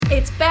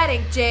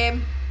exciting,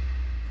 Jim,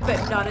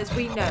 but not as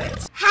we know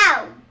it.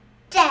 How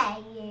dare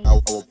you? Are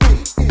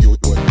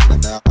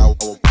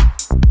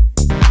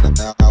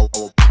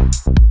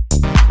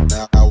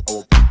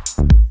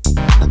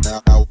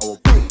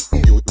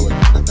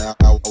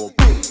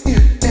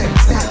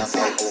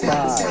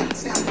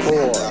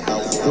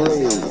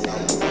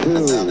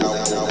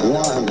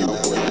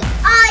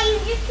you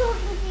just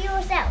talking to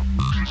yourself?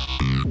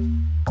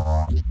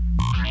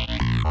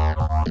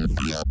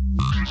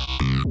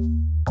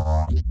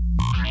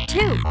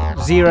 2,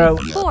 0.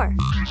 4.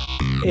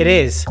 It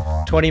is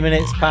 20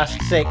 minutes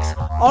past 6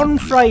 on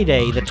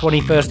Friday, the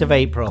 21st of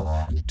April,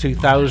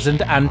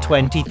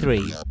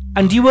 2023.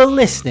 And you are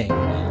listening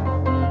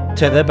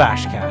to the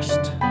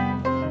BashCast.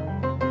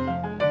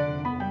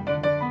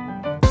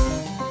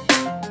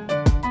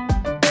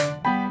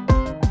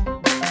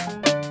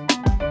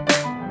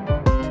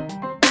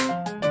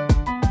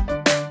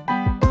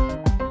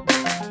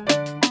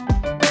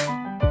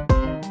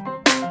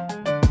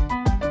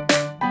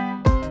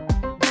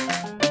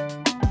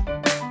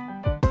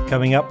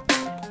 Coming up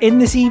in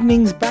this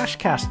evening's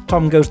BashCast,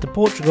 Tom goes to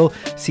Portugal,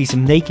 sees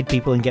some naked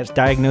people and gets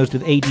diagnosed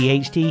with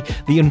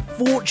ADHD, the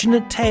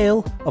unfortunate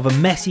tale of a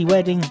messy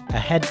wedding, a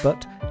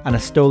headbutt and a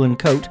stolen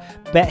coat,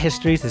 bet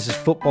histories, this is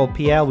football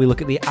PL, we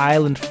look at the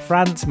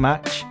Ireland-France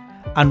match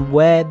and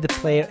where the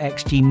player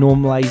XG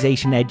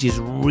normalisation edges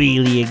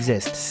really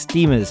exist.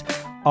 Steamers,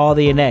 are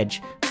they an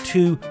edge?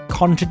 2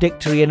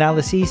 contradictory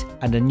analyses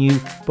and a new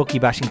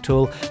bookiebashing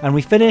tool, and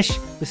we finish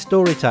with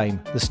story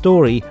time, the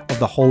story of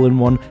the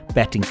hole-in-one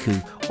betting coup.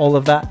 All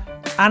of that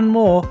and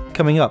more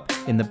coming up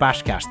in the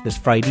BashCast this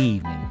Friday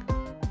evening.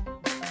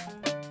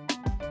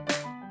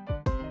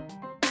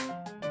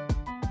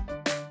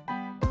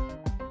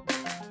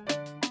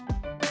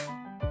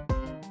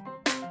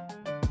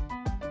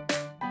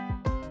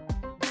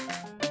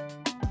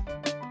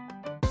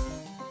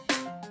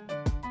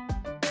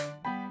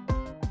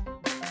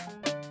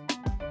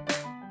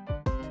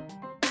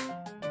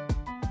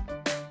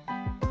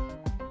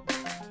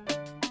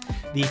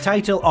 The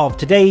title of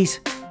today's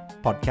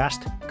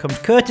podcast comes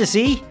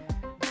courtesy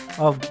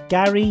of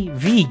Gary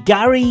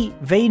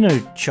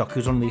Vaynerchuk,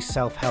 who's one of these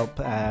self-help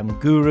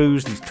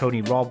gurus, these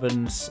Tony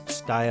Robbins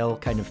style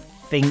kind of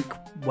think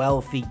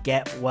wealthy,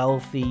 get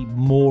wealthy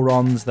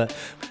morons that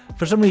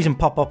for some reason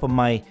pop up on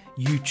my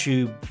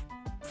YouTube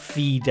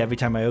feed every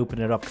time I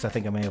open it up, because I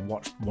think I may have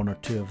watched 1 or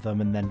 2 of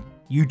them and then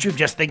YouTube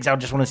just thinks I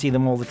just want to see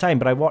them all the time,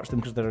 but I watch them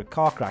because they're a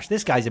car crash.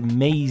 This guy's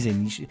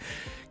amazing.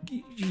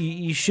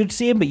 You should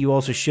see him, but you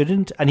also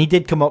shouldn't. And he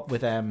did come up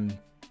with the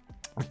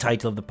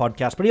title of the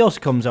podcast, but he also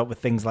comes up with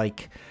things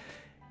like,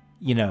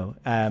 you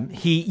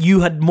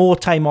had more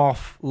time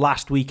off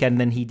last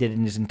weekend than he did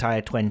in his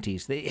entire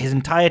 20s. His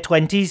entire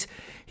 20s,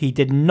 he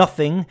did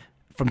nothing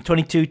from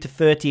 22 to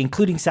 30,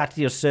 including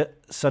Saturday or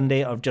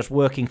Sunday, of just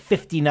working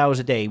 15 hours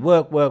a day.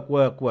 Work.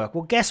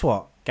 Well, guess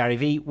what, Gary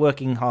V?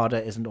 Working harder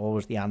isn't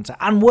always the answer.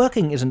 And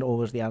working isn't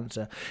always the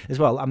answer as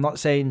well. I'm not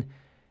saying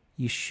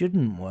you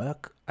shouldn't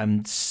work.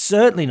 I'm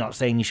certainly not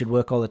saying you should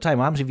work all the time.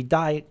 What happens if you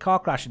die car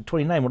crash at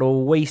 29? What a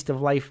waste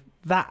of life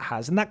that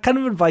has. And that kind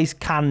of advice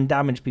can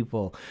damage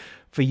people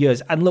for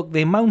years. And look,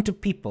 the amount of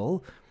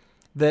people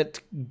that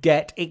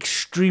get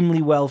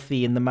extremely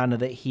wealthy in the manner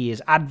that he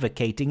is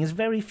advocating is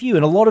very few.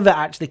 And a lot of it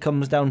actually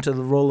comes down to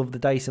the roll of the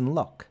dice and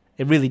luck.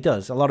 It really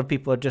does. A lot of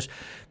people are just...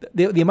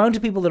 The amount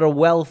of people that are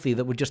wealthy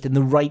that were just in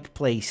the right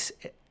place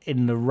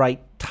in the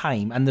right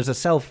time, and there's a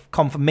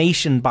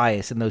self-confirmation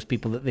bias in those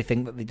people that they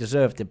think that they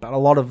deserved it, but a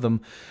lot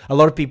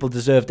of people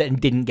deserved it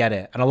and didn't get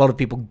it, and a lot of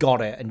people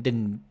got it and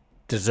didn't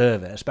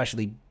deserve it,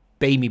 especially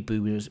baby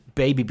boomers,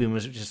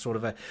 which is sort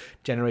of a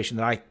generation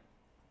that I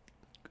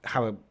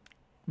have a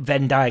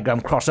Venn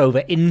diagram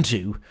crossover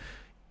into.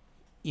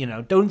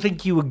 Don't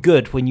think you were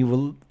good when you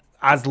were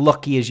as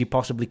lucky as you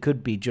possibly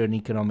could be during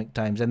economic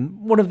times.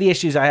 And one of the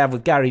issues I have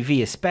with Gary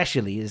V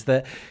especially is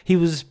that he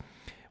was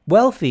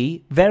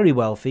wealthy, very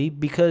wealthy,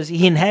 because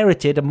he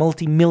inherited a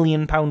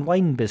multi-million pound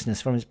wine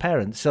business from his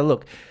parents. So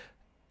look,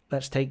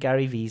 let's take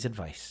Gary V's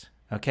advice,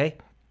 okay?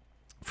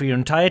 For your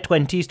entire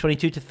 20s,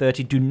 22 to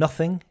 30, do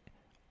nothing,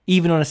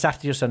 even on a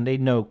Saturday or Sunday.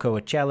 No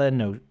Coachella,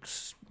 no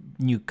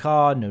new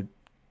car, no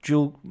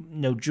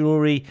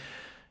jewelry,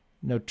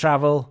 no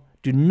travel.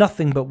 Do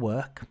nothing but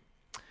work.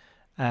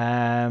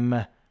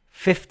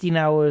 15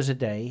 hours a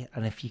day,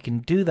 and if you can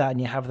do that and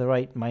you have the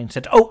right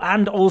mindset,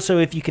 and also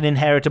if you can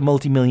inherit a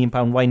multi-million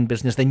pound wine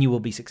business, then you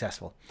will be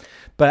successful.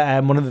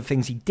 But one of the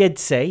things he did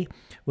say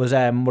was,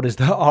 what is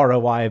the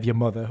ROI of your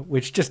mother,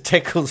 which just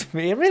tickles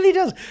me. It really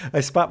does. I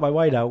spat my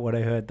wine out when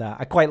I heard that.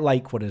 I quite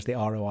like what is the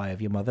ROI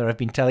of your mother. I've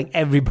been telling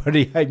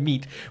everybody I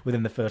meet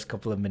within the first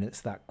couple of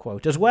minutes that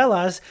quote, as well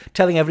as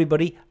telling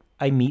everybody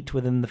I meet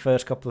within the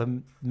first couple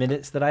of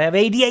minutes that I have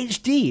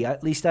ADHD.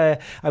 At least I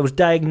was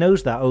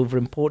diagnosed that over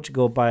in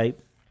Portugal by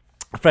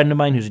a friend of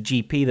mine who's a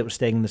GP that was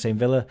staying in the same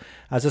villa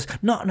as us.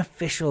 Not an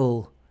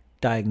official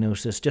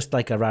diagnosis, just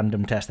like a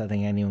random test I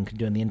think anyone can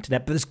do on the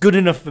internet, but it's good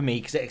enough for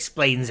me because it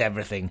explains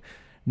everything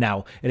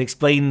now. It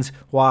explains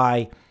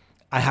why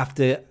I have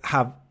to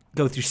have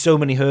go through so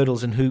many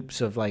hurdles and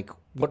hoops of like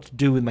what to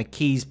do with my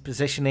keys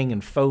positioning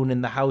and phone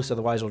in the house,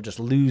 otherwise I'll just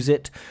lose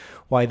it.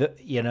 Why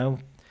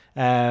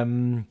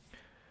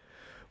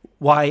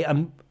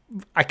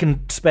I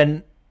can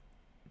spend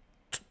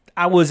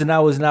hours and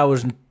hours and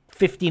hours and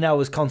 15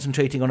 hours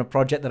concentrating on a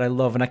project that I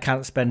love, and I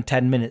can't spend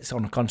 10 minutes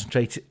on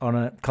concentrating on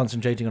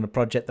a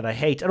project that I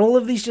hate. And all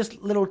of these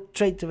just little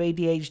traits of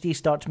ADHD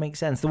start to make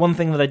sense. The one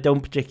thing that I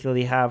don't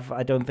particularly have,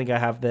 I don't think I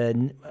have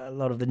a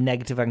lot of the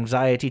negative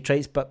anxiety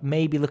traits, but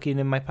maybe looking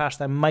in my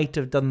past, I might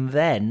have done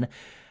then.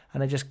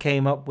 And I just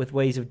came up with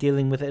ways of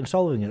dealing with it and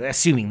solving it,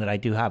 assuming that I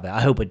do have it.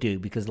 I hope I do,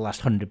 because the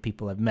last 100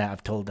 people I've met,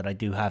 I've told that I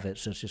do have it.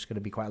 So it's just going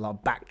to be quite a lot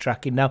of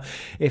backtracking now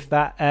if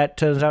that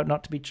turns out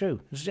not to be true.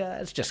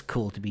 It's just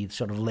cool to be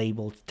sort of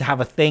labelled, to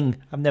have a thing.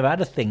 I've never had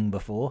a thing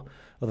before,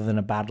 other than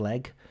a bad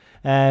leg.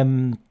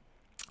 So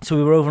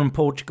we were over in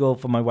Portugal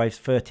for my wife's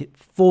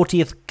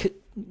 40th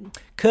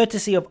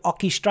courtesy of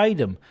Occhi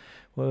Stridum,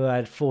 where I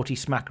had 40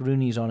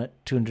 smackaroonies on it,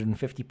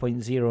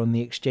 250.0 on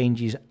the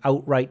exchanges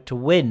outright to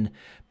win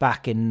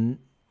back in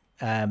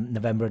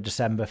November or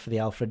December for the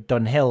Alfred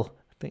Dunhill.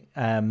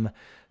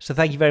 So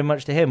thank you very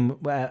much to him.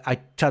 I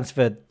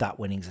transferred that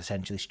winnings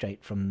essentially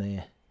straight from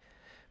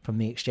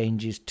the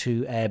exchanges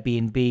to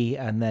Airbnb,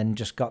 and then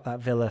just got that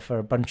villa for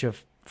a bunch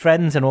of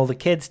friends and all the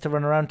kids to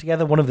run around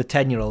together. One of the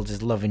 10-year-olds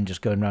is loving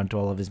just going around to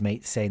all of his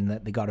mates saying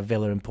that they got a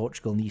villa in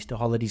Portugal in the Easter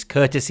holidays,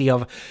 courtesy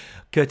of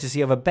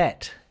a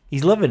bet.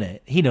 He's loving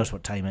it. He knows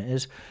what time it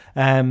is.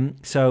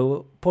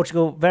 So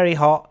Portugal, very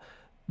hot.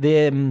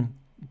 The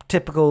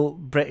typical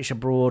British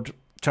abroad,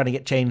 trying to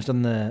get changed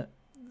on the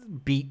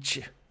beach,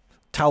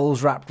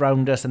 towels wrapped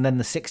around us, and then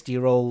the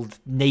 60-year-old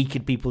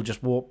naked people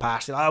just walk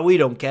past. Oh, we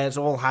don't care. It's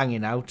all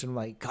hanging out. And I'm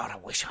like, God, I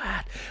wish I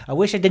had. I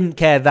wish I didn't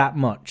care that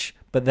much.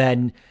 But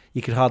then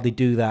you could hardly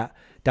do that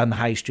down the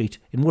high street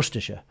in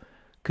Worcestershire,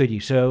 could you?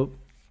 So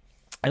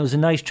it was a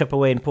nice trip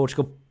away in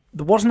Portugal.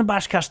 There wasn't a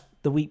BashCast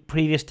the week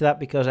previous to that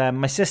because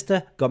my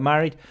sister got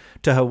married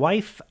to her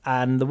wife,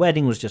 and the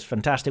wedding was just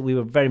fantastic. We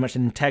were very much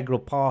an integral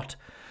part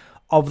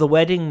of the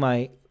wedding.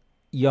 My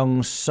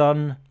young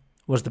son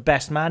was the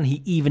best man.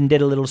 He even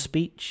did a little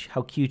speech.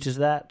 How cute is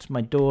that?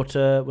 My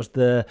daughter was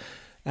the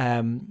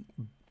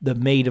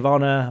maid of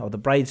honor, or the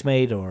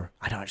bridesmaid, or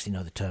I don't actually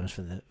know the terms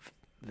for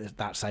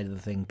that side of the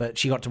thing, but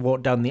she got to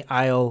walk down the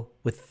aisle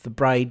with the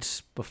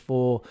brides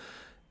before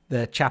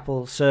the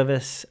chapel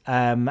service,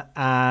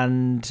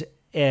 and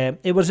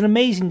it was an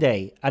amazing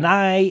day. And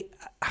I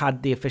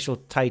had the official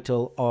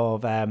title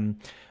of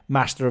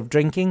Master of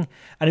Drinking,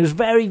 and it was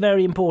very,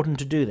 very important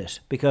to do this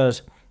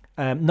because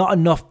not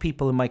enough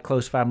people in my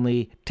close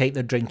family take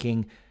their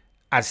drinking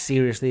as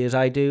seriously as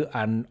I do,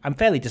 and I'm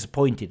fairly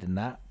disappointed in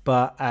that,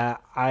 but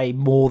I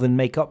more than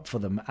make up for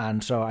them,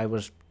 and so I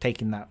was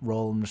taking that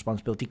role and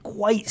responsibility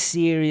quite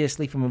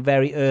seriously from a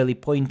very early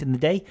point in the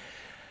day.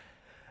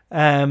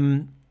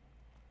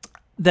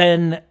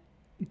 Then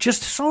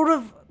just sort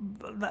of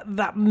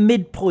that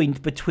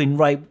midpoint between,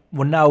 right,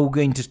 we're now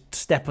going to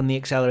step on the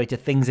accelerator,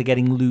 things are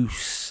getting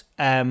loose.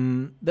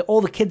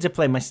 All the kids are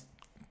playing. My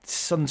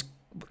son's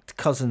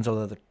cousins,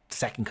 or the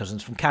second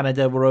cousins from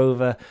Canada, were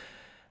over,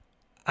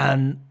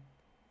 and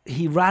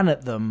he ran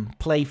at them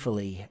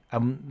playfully,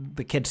 and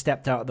the kid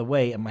stepped out of the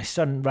way, and my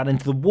son ran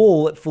into the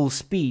wall at full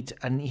speed,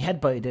 and he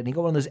headbutted it, and he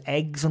got one of those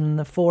eggs on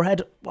the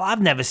forehead. Well,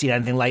 I've never seen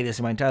anything like this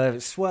in my entire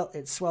life.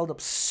 It swelled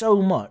up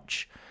so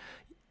much.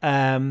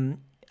 And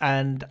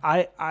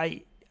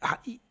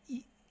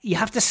you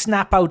have to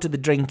snap out of the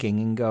drinking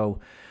and go,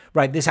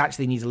 right, this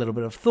actually needs a little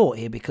bit of thought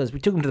here, because we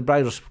took him to the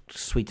bridal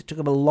suite. It took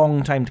him a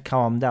long time to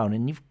calm down,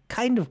 and you've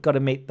kind of got to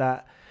make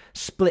that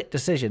split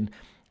decision.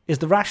 Is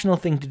the rational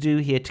thing to do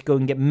here to go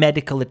and get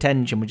medical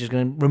attention, which is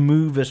going to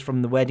remove us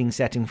from the wedding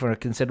setting for a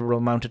considerable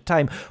amount of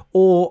time?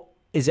 Or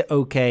is it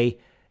okay?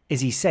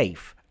 Is he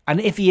safe? And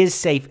if he is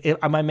safe,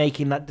 am I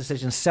making that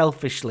decision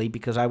selfishly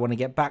because I want to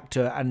get back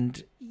to it?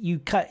 And you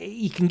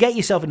can get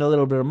yourself in a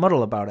little bit of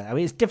muddle about it. I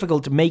mean, it's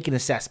difficult to make an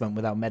assessment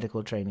without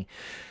medical training.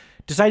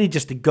 Decided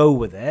just to go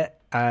with it.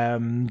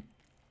 And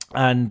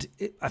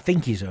I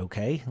think he's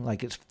okay.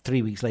 Like, it's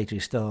 3 weeks later,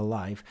 he's still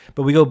alive.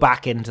 But we go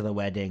back into the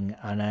wedding,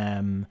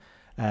 and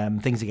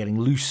things are getting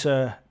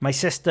looser. My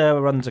sister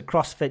runs a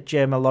CrossFit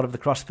gym. A lot of the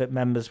CrossFit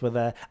members were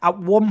there. At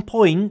one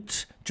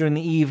point during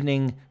the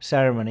evening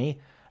ceremony,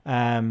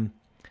 one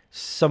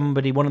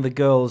of the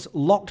girls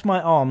locked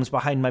my arms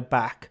behind my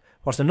back,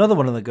 whilst another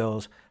one of the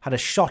girls had a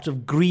shot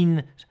of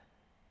green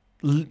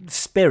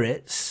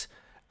spirits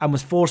and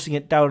was forcing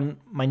it down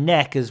my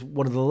neck as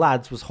one of the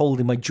lads was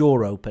holding my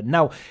jaw open.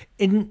 Now,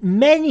 in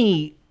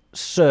many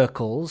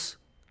circles,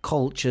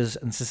 cultures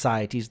and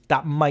societies,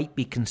 that might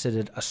be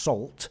considered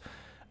assault.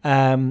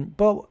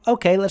 But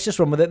okay, let's just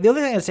run with it. The other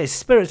thing I'd say is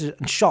spirits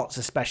and shots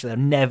especially are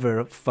never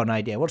a fun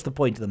idea. What's the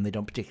point of them? They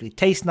don't particularly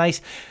taste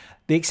nice.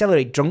 They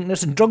accelerate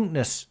drunkenness, and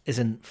drunkenness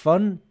isn't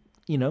fun.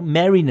 You know,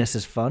 merriness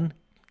is fun.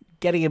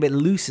 Getting a bit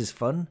loose is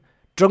fun.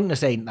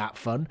 Drunkenness ain't that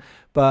fun.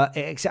 But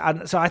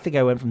so I think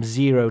I went from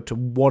 0 to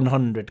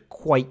 100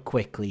 quite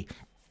quickly.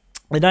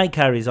 The night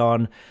carries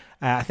on.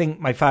 I think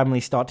my family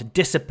start to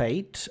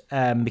dissipate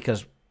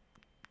because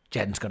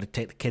Jen's got to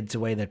take the kids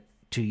away. They're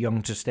too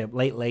young to stay up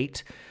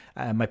late.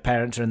 My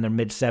parents are in their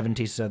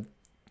mid-70s, so,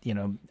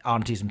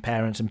 aunties and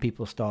parents and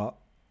people start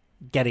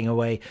getting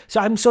away. So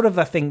I'm sort of,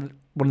 I think,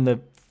 one of the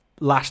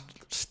last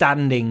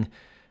standing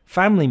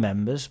family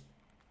members.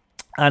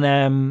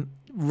 And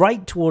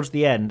right towards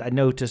the end, I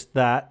noticed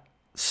that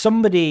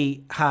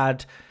somebody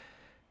had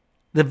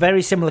the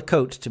very similar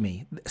coat to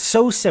me.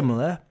 So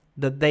similar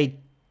that they'd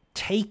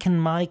taken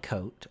my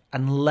coat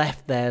and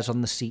left theirs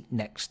on the seat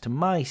next to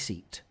my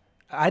seat.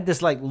 I had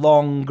this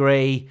long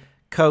grey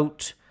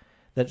coat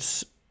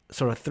that's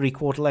sort of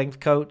 3/4 length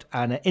coat,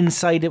 and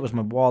inside it was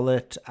my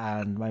wallet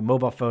and my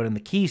mobile phone and the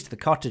keys to the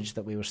cottage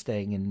that we were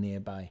staying in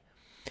nearby.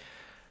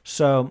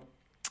 So,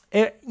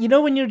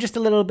 when you're just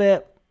a little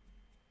bit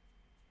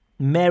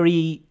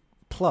merry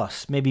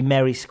plus, maybe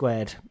merry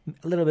squared,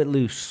 a little bit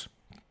loose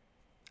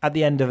at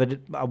the end of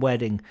a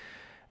wedding,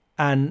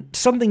 and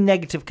something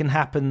negative can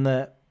happen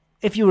that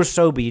if you were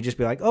sober, you'd just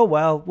be like, oh,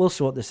 well, we'll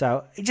sort this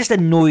out. It just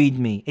annoyed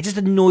me. It just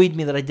annoyed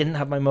me that I didn't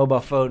have my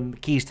mobile phone, the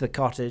keys to the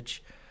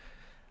cottage,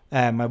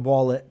 my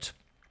wallet.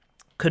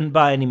 Couldn't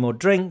buy any more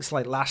drinks,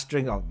 like last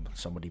drink. Oh,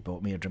 somebody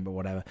bought me a drink or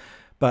whatever.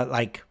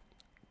 But,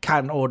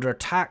 can't order a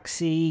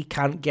taxi,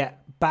 can't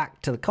get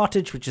back to the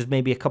cottage, which is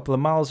maybe a couple of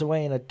miles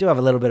away. And I do have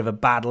a little bit of a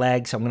bad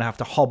leg, so I'm going to have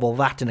to hobble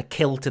that in a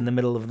kilt in the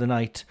middle of the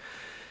night.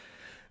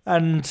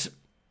 And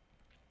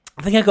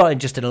I think I got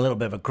just in a little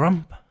bit of a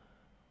grump.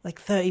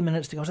 30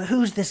 minutes to go. I was like,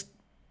 who's this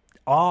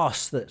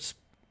arse that's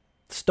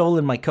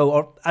stolen my coat?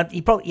 Or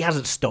he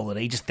hasn't stolen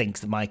it. He just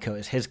thinks that my coat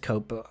is his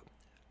coat. But,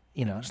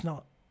 it's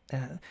not.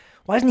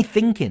 Why isn't he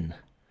thinking?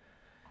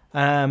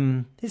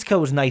 His coat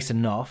was nice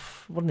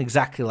enough. It wasn't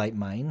exactly like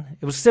mine.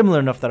 It was similar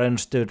enough that I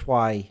understood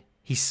why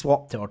he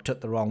swapped it or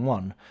took the wrong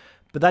one.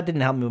 But that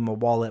didn't help me with my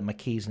wallet and my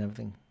keys and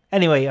everything.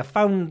 Anyway, I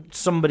found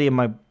somebody in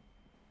my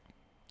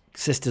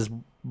sister's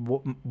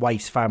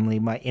wife's family,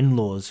 my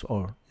in-laws,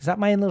 or is that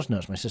my in-laws? No,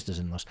 it's my sister's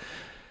in-laws.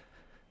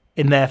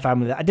 In their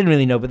family, I didn't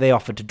really know, but they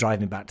offered to drive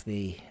me back to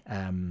the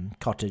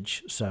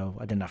cottage, so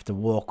I didn't have to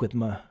walk with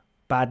my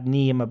bad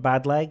knee and my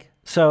bad leg.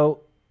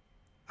 So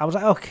I was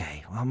like,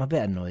 okay, well, I'm a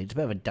bit annoyed. It's a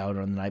bit of a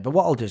downer on the night, but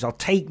what I'll do is I'll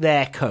take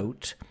their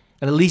coat,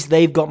 and at least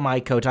they've got my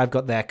coat, I've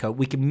got their coat.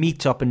 We can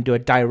meet up and do a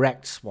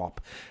direct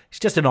swap. It's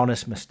just an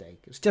honest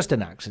mistake. It's just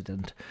an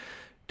accident.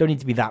 Don't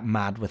need to be that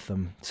mad with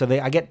them. So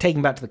I get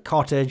taken back to the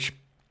cottage.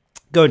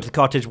 Go into the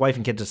cottage, wife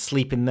and kids are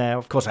sleeping there.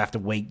 Of course, I have to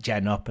wake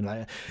Jen up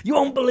and you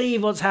won't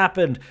believe what's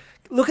happened.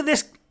 Look at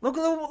this. Look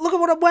at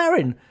what I'm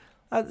wearing.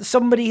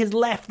 Somebody has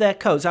left their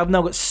coats. I've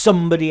now got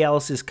somebody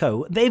else's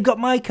coat. They've got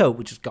my coat,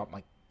 which has got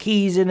my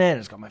keys in it.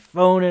 It's got my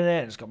phone in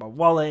it. It's got my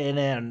wallet in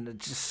it. And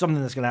it's just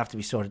something that's going to have to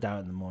be sorted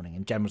out in the morning.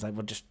 And Jen was like,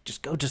 well, just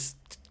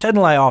turn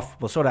the light off.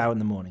 We'll sort it out in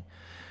the morning.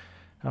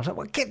 And I was like,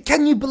 well,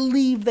 can you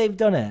believe they've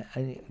done it?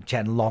 And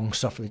Jen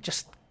long-suffering,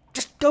 just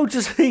go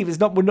to sleep. You're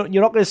not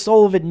going to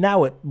solve it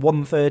now at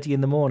 1:30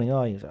 in the morning,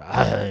 are you? So,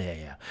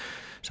 yeah.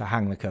 So I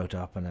hang the coat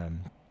up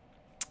and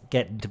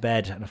get into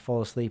bed and I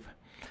fall asleep.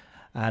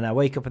 And I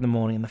wake up in the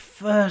morning and the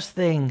first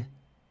thing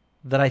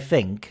that I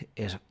think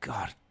is,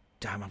 God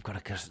damn, I've got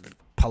to get a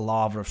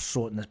palaver of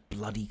sorting this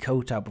bloody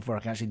coat out before I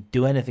can actually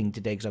do anything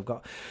today, because I've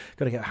got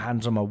to get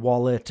hands on my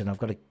wallet and I've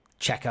got to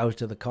check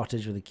out of the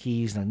cottage with the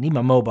keys, and I need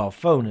my mobile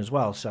phone as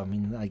well. So I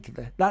mean,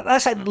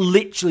 that's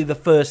literally the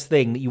first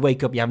thing that you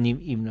wake up, you haven't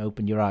even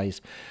opened your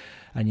eyes,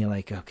 and you're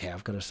like, okay,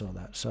 I've got to sort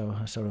that. So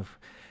I sort of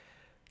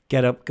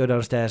get up, go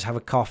downstairs, have a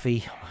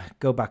coffee,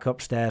 go back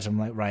upstairs. I'm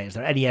like, right, is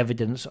there any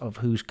evidence of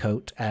whose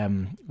coat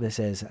this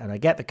is? And I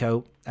get the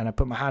coat and I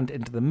put my hand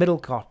into the middle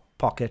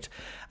pocket,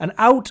 and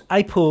out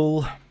I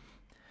pull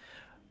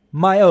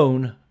my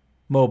own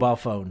mobile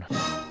phone.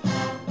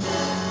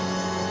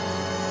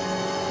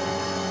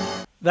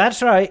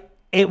 That's right.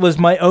 It was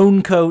my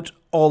own coat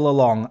all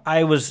along.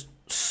 I was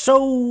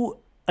so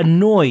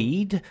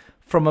annoyed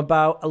from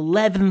about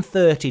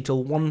 11:30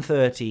 till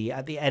 1:30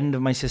 at the end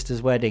of my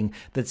sister's wedding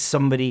that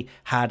somebody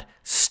had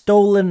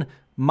stolen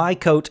my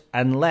coat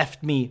and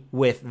left me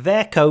with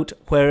their coat,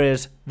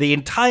 whereas the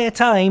entire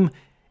time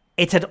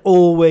it had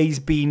always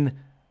been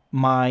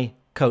my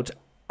coat.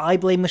 I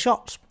blame the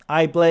shots.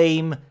 I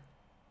blame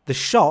the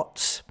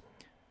shots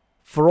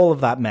for all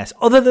of that mess.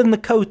 Other than the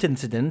coat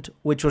incident,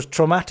 which was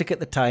traumatic at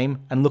the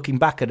time, and looking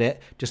back at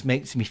it just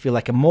makes me feel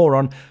like a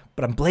moron,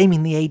 but I'm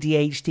blaming the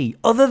ADHD.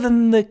 Other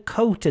than the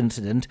coat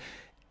incident,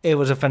 it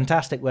was a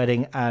fantastic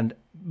wedding, and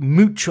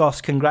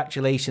muchos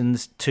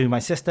congratulations to my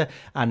sister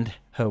and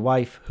her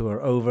wife, who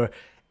are over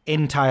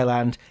in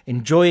Thailand,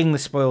 enjoying the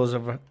spoils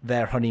of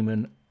their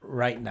honeymoon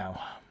right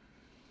now.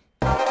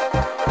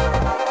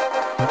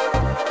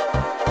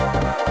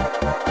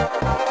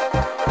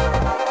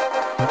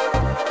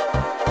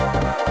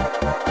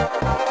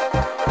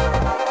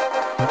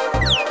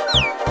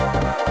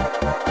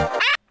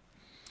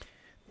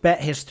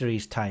 Bet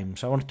histories time.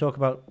 So I want to talk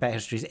about bet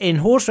histories. In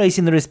horse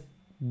racing, there is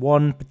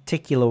one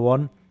particular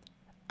one,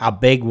 a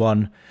big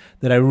one,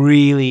 that I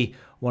really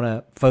want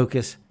to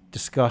focus,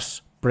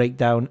 discuss, break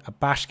down a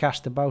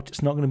BashCast about.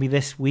 It's not going to be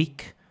this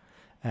week.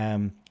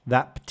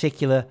 That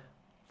particular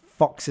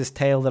fox's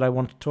tail that I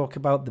want to talk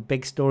about, the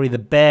big story. The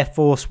Bear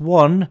Force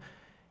 1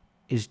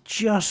 is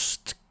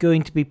just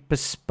going to be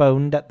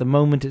postponed. At the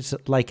moment, it's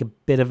like a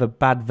bit of a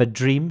bad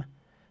dream.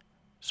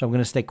 So I'm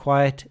going to stay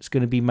quiet. It's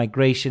going to be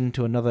migration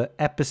to another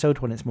episode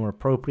when it's more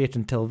appropriate.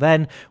 Until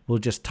then, we'll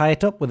just tie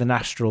it up with an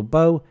astral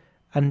bow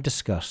and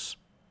discuss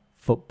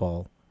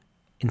football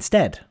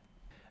instead.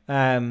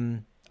 I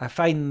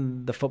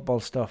find the football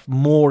stuff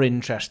more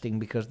interesting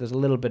because there's a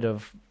little bit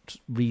of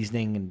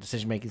reasoning and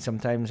decision-making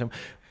sometimes. I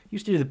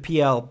used to do the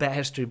PL bet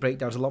history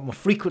breakdowns a lot more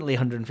frequently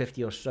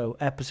 150 or so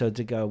episodes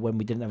ago when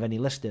we didn't have any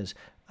listeners.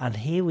 And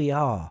here we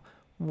are,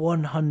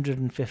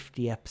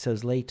 150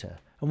 episodes later,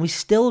 and we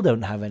still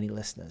don't have any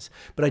listeners.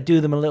 But I do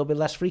them a little bit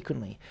less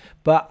frequently.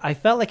 But I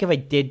felt like if I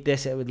did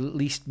this, it would at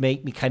least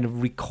make me kind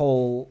of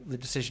recall the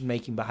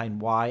decision-making behind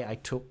why I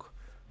took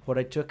what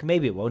I took.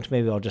 Maybe it won't.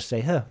 Maybe I'll just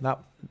say, that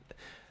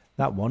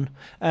one.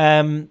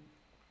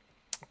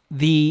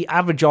 The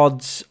average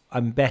odds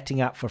I'm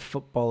betting at for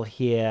football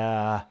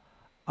here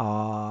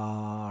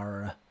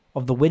are,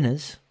 of the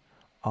winners,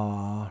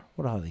 are,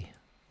 what are they?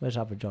 Where's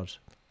average odds?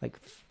 Like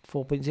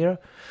 4.0?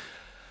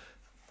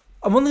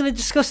 I'm only going to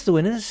discuss the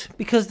winners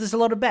because there's a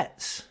lot of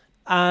bets.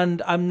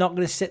 And I'm not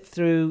going to sit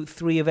through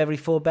 3 of every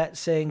 4 bets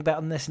saying bet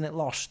on this and it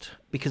lost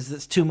because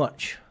that's too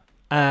much.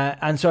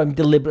 And so I'm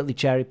deliberately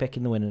cherry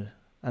picking the winner.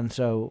 And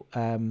so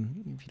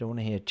if you don't want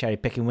to hear cherry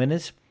picking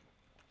winners,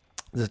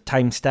 there's a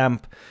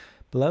timestamp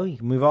below. You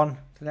can move on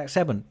to the next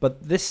segment.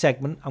 But this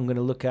segment, I'm going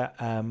to look at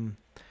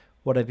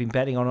what I've been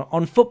betting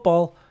on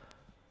football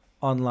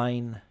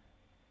online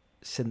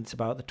since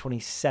about the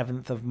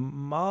 27th of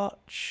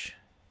March,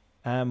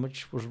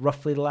 which was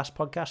roughly the last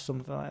podcast,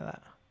 something like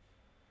that.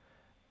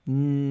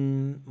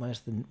 Where's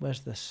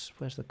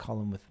the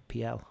column with the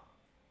PL?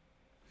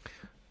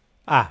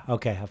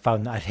 Okay, I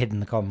found that I'd hidden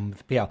the column with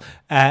the PL.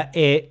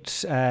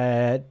 It's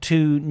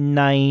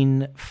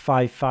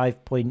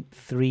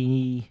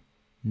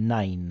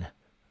 2955.39.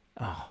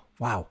 Oh,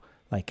 wow.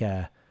 Like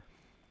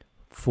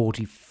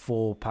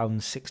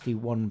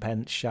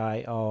 £44.61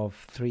 shy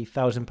of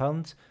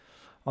 £3,000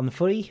 on the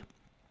footy.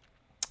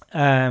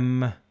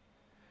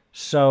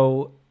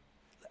 So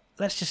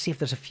let's just see if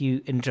there's a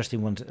few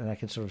interesting ones and I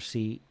can sort of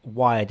see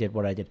why I did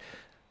what I did.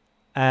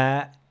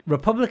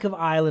 Republic of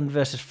Ireland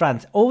versus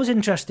France. Always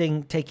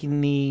interesting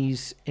taking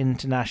these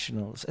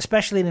internationals,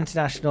 especially an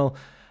international,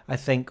 I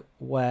think,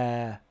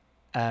 where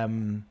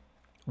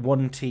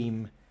one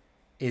team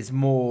is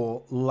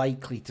more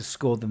likely to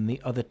score than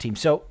the other team.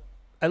 So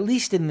at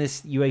least in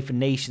this UEFA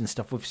Nations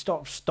stuff, we've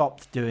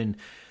stopped doing,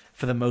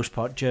 for the most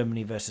part,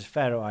 Germany versus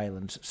Faroe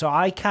Islands. So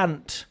I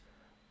can't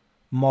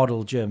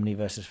model Germany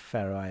versus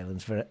Faroe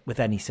Islands with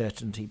any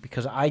certainty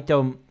because I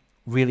don't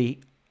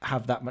really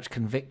have that much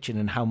conviction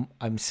in how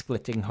I'm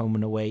splitting home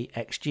and away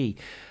XG.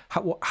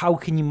 How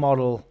can you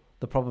model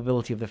the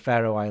probability of the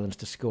Faroe Islands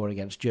to score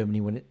against Germany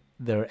when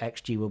their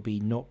XG will be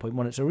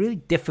 0.1? It's a really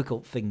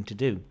difficult thing to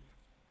do.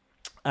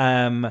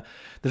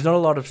 There's not a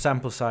lot of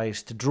sample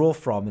size to draw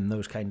from in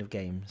those kind of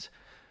games.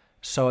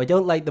 So I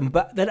don't like them.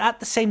 But then at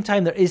the same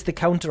time, there is the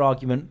counter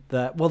argument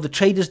that, well, the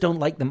traders don't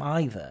like them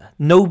either.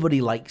 Nobody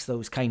likes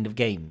those kind of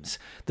games.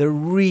 They're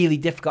really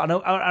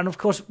difficult. And of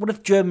course, what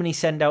if Germany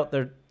send out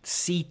their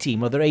C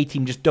team or their A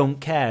team just don't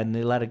care and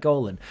they let a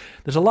goal in?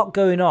 There's a lot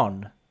going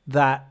on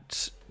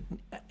that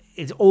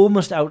is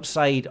almost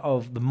outside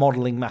of the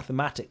modelling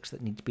mathematics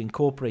that need to be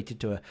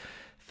incorporated to a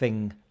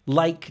thing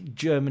like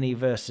Germany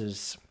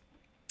versus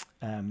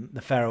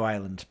the Faroe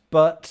Islands.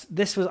 But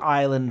this was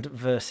Ireland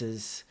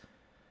versus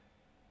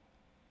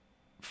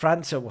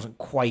France, so it wasn't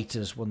quite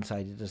as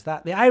one-sided as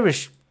that. The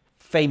Irish,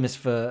 famous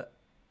for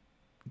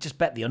just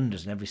bet the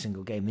unders in every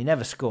single game. They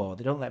never score.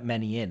 They don't let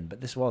many in,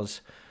 but this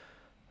was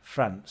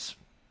France.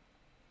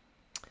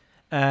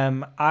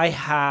 I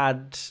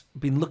had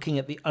been looking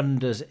at the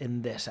unders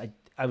in this.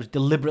 I was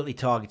deliberately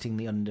targeting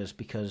the unders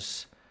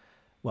because,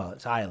 well,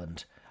 it's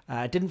Ireland.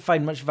 I didn't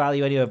find much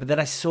value anywhere, but then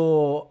I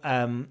saw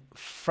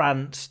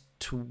France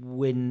to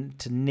win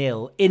to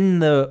 0 in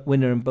the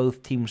winner and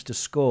both teams to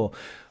score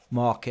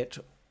market.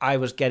 I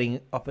was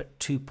getting up at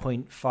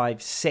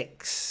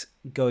 2.56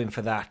 going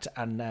for that,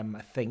 and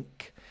I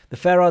think the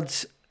fair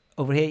odds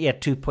over here,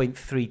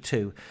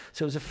 2.32.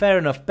 So it was a fair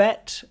enough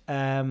bet.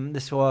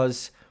 This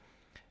was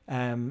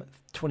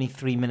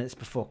 23 minutes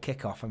before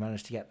kickoff. I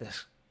managed to get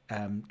this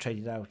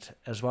traded out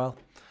as well.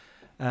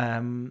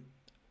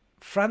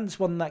 France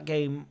won that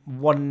game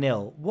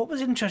 1-0. What was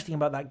interesting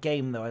about that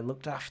game, though, I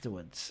looked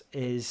afterwards,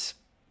 is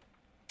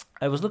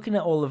I was looking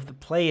at all of the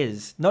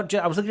players.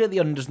 I was looking at the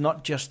unders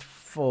not just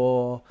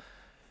for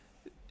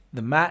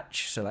the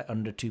match, so like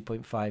under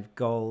 2.5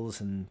 goals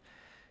and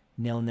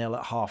 0-0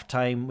 at half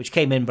time, which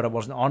came in, but I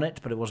wasn't on it,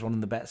 but it was one of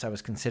the bets I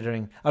was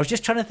considering. I was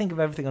just trying to think of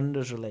everything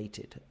unders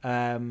related.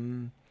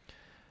 And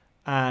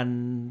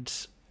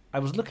I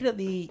was looking at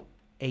the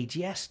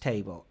AGS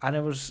table, and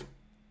I was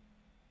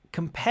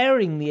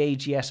comparing the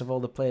AGS of all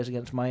the players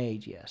against my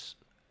AGS.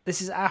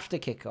 This is after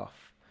kickoff.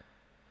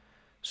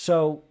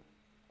 So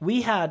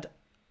we had,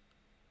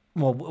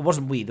 well, it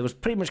wasn't we, there was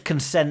pretty much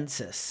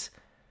consensus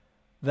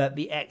that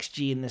the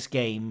XG in this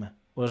game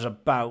was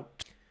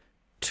about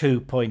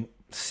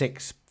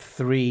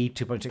 2.63,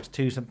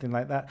 2.62, something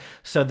like that.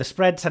 So the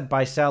spreads had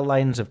buy-sell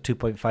lines of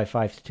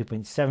 2.55 to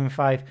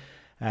 2.75.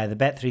 The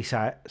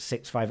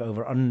Bet365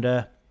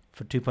 over-under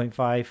for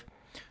 2.5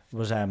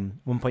 was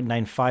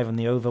 1.95 on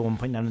the over,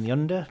 1.9 on the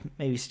under,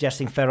 maybe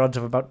suggesting fair odds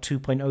of about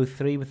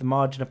 2.03 with the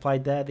margin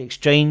applied there. The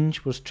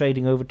exchange was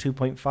trading over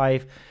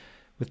 2.5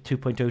 with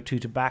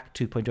 2.02 to back,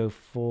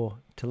 2.04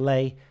 to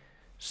lay.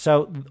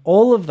 So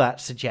all of that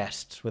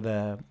suggests, with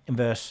a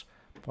inverse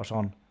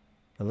Poisson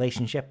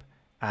relationship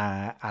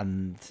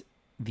and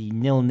the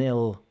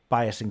 0-0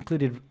 bias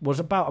included, was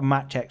about a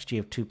match XG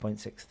of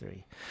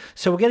 2.63.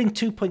 So we're getting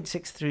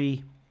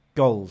 2.63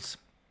 goals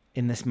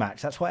in this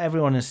match. That's what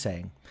everyone is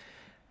saying.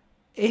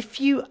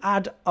 If you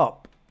add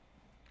up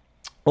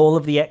all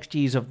of the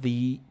XGs of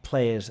the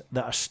players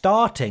that are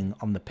starting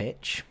on the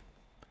pitch,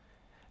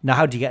 now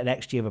how do you get an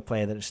XG of a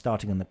player that is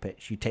starting on the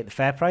pitch? You take the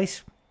fair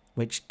price,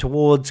 which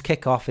towards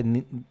kickoff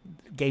in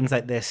games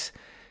like this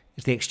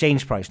is the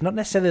exchange price, not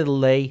necessarily the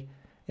lay.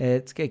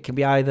 It can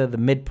be either the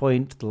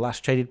midpoint, the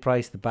last traded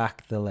price, the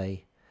back, the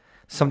lay,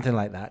 something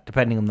like that,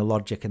 depending on the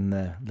logic and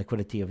the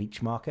liquidity of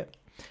each market.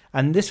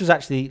 And this was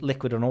actually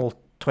liquid on all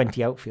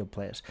 20 outfield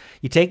players.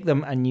 You take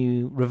them and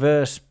you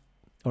reverse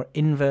or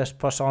inverse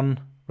Poisson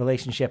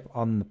relationship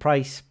on the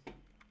price.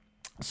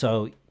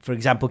 So, for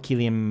example,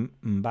 Kylian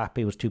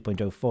Mbappe was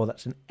 2.04.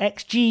 That's an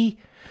XG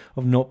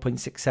of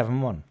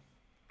 0.671.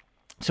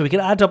 So we can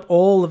add up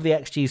all of the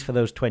XGs for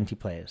those 20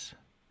 players.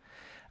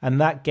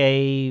 And that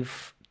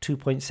gave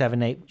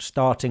 2.78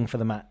 starting for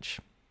the match.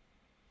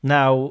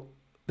 Now,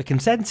 the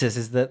consensus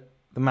is that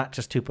the match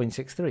is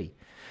 2.63.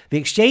 The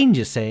exchange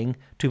is saying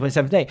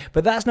 2.78,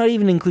 but that's not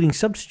even including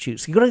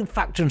substitutes. You've got to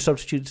factor in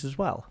substitutes as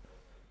well.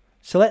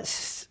 So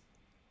let's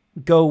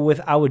go with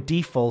our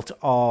default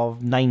of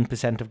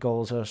 9% of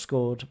goals are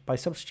scored by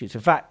substitutes. In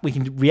fact, we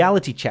can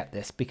reality check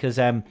this because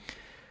 1,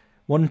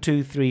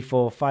 2, 3,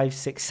 4, 5,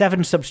 6,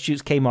 7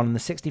 substitutes came on in the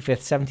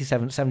 65th,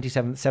 77th,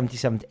 77th,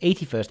 77th,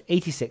 81st,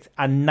 86th,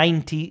 and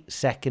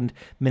 92nd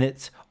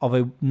minutes of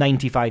a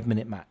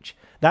 95-minute match.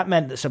 That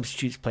meant that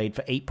substitutes played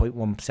for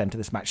 8.1% of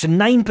this match. So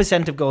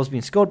 9% of goals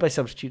being scored by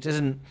substitutes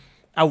isn't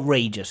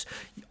outrageous.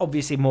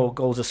 Obviously, more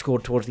goals are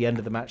scored towards the end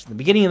of the match than the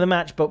beginning of the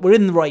match, but we're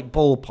in the right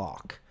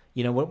ballpark.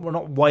 You know, we're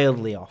not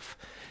wildly off.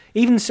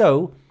 Even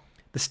so,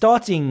 the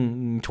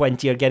starting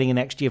 20 are getting an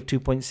XG of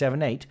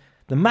 2.78.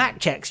 The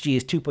match XG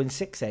is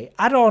 2.68.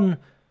 Add on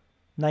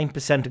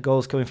 9% of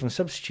goals coming from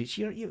substitutes.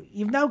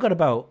 You've now got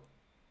about...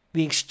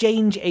 The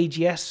exchange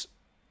AGS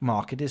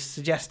market is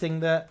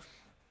suggesting that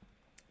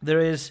there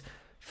is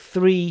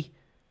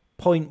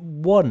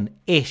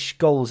 3.1-ish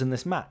goals in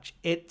this match.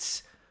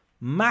 It's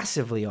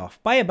massively off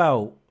by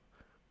about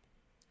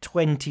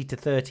 20 to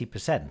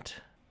 30%.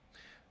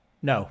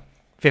 No,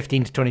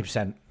 15 to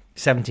 20%,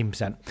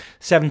 17%.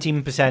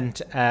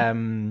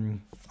 17%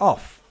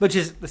 off, which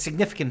is a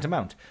significant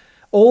amount.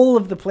 All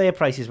of the player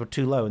prices were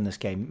too low in this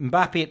game.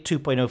 Mbappe at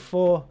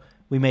 2.04,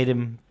 we made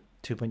him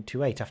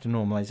 2.28 after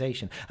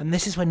normalisation. And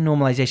this is when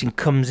normalisation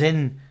comes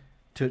in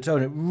to its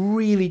own. It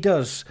really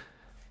does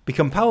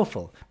become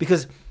powerful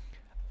because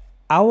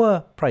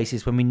our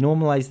prices, when we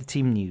normalise the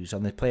team news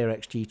on the player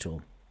XG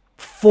tool,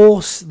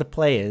 force the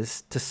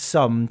players to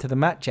sum to the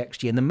match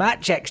XG, and the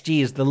match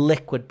XG is the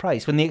liquid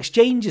price. When the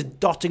exchange is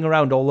dotting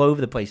around all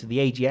over the place with the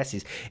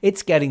AGSs,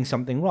 it's getting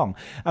something wrong.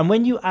 And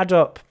when you add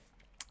up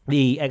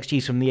the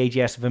XGs from the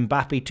AGS of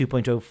Mbappe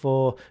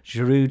 2.04,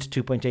 Giroud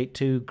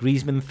 2.82,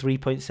 Griezmann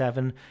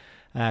 3.7,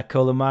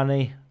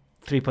 Colomani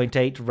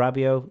 3.8,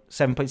 Rabiot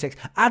 7.6.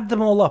 Add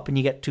them all up and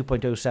you get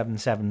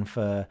 2.077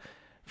 for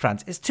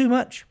France. It's too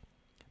much.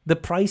 The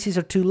prices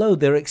are too low.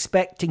 They're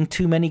expecting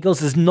too many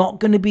goals. There's not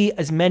going to be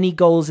as many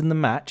goals in the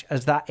match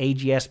as that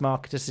AGS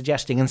market is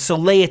suggesting. And so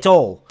lay it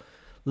all.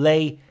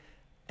 Lay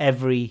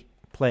every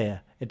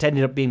player. It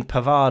ended up being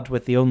Pavard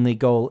with the only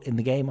goal in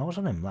the game. I was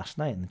on him last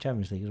night in the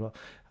Champions League as well.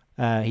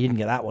 He didn't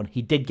get that one.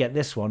 He did get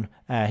this one.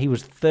 He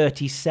was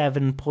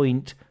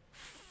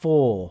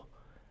 37.4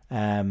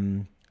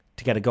 to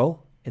get a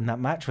goal in that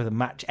match with a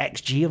match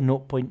XG of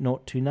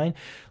 0.029.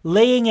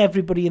 Laying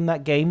everybody in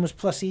that game was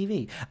plus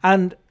EV.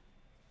 And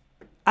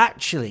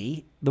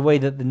actually, the way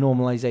that the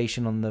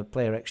normalisation on the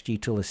player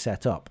XG tool is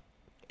set up,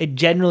 it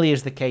generally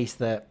is the case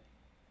that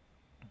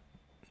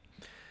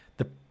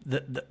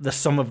the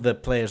sum of the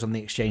players on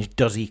the exchange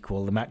does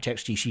equal the match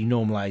XG. So you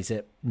normalise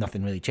it,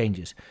 nothing really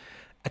changes.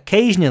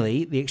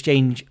 Occasionally, the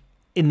exchange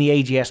in the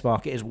AGS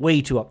market is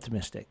way too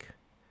optimistic,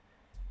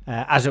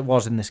 as it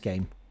was in this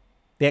game.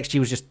 The XG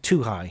was just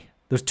too high.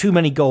 There was too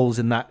many goals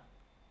in that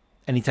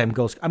anytime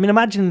goals. I mean,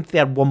 imagine if they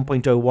had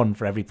 1.01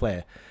 for every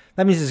player.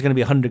 That means there's going to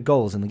be 100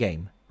 goals in the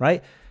game,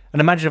 right?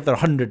 And imagine if there are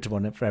 100 to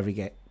 1 for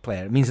every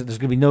player. It means that there's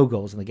going to be no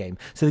goals in the game.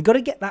 So they've got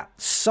to get that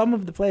sum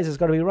of the players has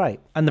got to be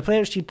right. And the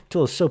player XG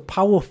tool is so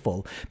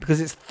powerful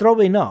because it's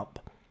throwing up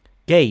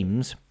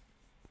games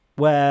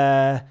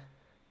where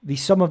the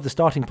sum of the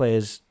starting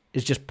players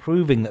is just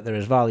proving that there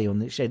is value on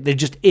the exchange. There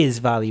just is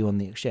value on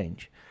the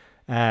exchange.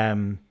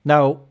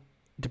 Now,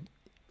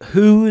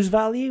 whose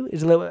value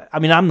is a little... I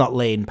mean, I'm not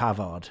laying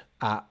Pavard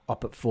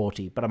up at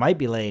 40, but I might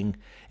be laying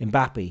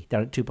Mbappe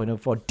down at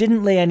 2.04.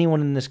 Didn't lay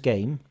anyone in this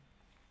game.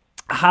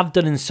 I have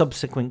done in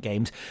subsequent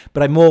games,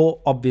 but I'm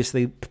more,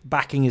 obviously,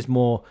 backing is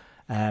more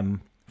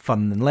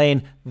fun than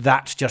laying.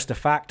 That's just a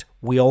fact.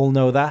 We all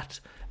know that.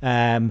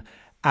 And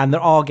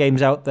there are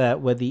games out there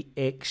where the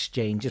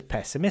exchange is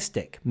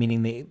pessimistic,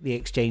 meaning the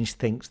exchange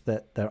thinks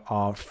that there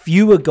are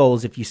fewer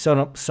goals if you sum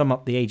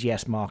up the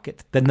AGS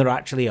market than there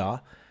actually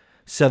are.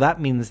 So that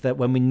means that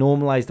when we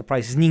normalise the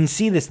prices, and you can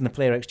see this in the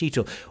Player XG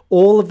tool,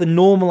 all of the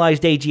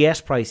normalised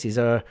AGS prices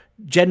are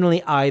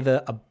generally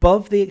either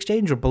above the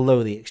exchange or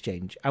below the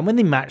exchange. And when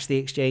they match the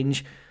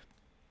exchange,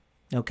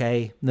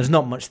 okay, there's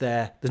not much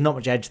there. There's not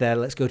much edge there.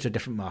 Let's go to a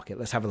different market.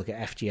 Let's have a look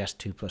at FGS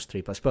 2+,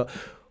 3+. But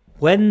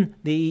when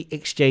the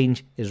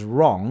exchange is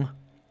wrong,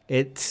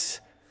 it's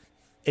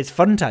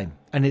fun time.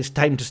 And it's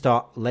time to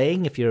start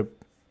laying if you're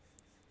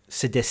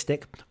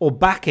sadistic, or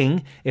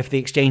backing if the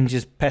exchange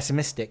is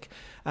pessimistic.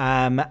 We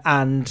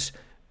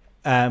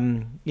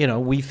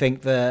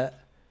think that,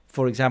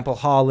 for example,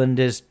 Haaland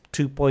is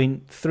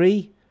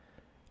 2.3,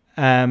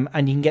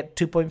 and you can get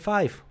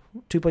 2.5,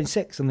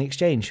 2.6 on the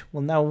exchange.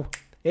 Well, now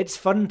it's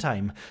fun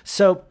time.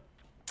 So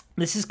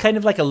this is kind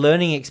of like a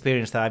learning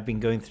experience that I've been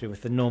going through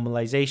with the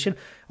normalization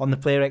on the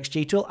Player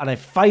XG tool, and I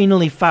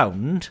finally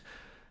found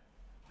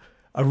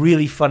a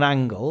really fun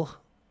angle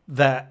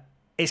that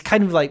it's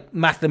kind of like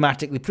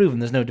mathematically proven.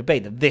 There's no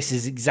debate that this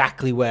is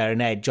exactly where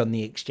an edge on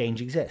the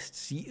exchange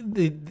exists.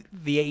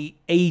 The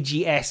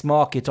AGS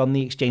market on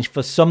the exchange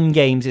for some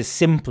games is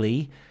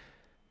simply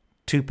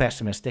too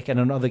pessimistic,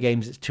 and on other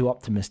games it's too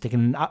optimistic.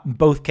 And in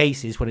both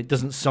cases, when it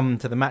doesn't sum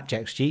to the match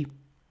XG,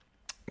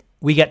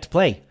 we get to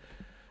play.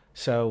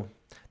 So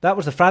that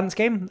was the France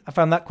game. I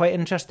found that quite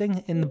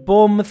interesting. In the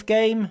Bournemouth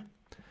game,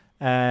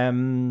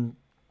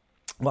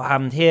 what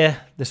happened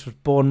here? This was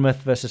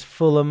Bournemouth versus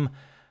Fulham.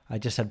 I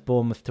just had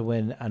Bournemouth to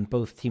win and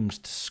both teams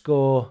to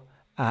score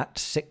at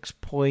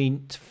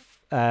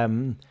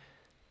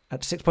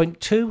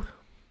 6.2.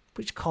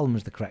 Which column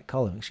is the correct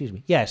column? Excuse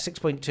me. Yeah,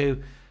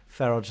 6.2.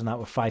 Fair odds on that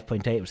were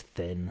 5.8. It was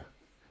thin.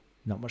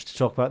 Not much to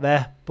talk about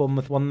there.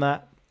 Bournemouth won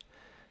that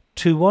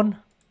 2-1.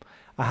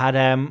 I had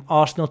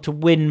Arsenal to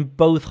win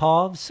both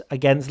halves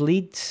against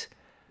Leeds.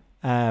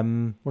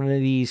 One of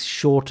these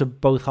shorter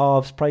both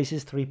halves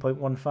prices,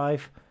 3.15.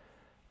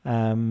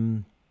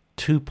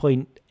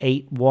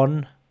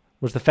 2.81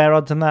 was the fair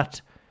odds on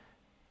that.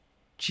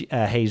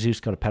 Jesus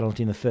got a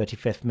penalty in the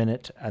 35th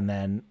minute, and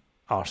then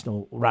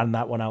Arsenal ran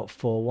that one out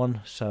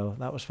 4-1, so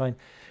that was fine.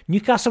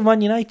 Newcastle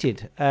Man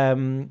United.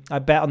 I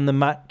bet on the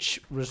match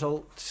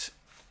results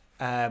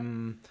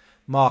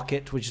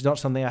market, which is not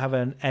something I have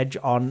an edge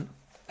on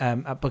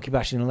at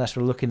bookiebashing unless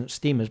we're looking at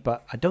steamers,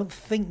 but I don't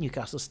think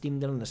Newcastle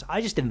steamed in on this.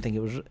 I just didn't think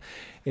it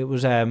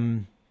was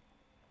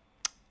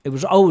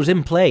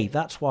in play.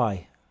 That's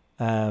why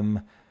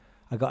I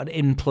got an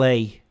in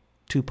play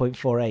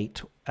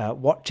 2.48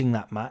 watching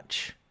that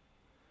match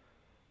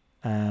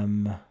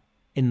in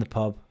the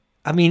pub.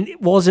 I mean,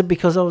 was it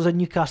because I was a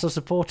Newcastle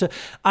supporter?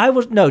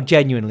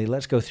 Genuinely,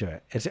 let's go through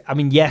it.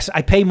 Yes,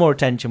 I pay more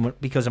attention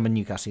because I'm a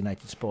Newcastle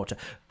United supporter.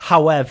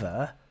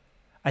 However,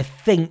 I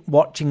think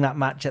watching that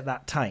match at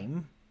that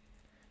time,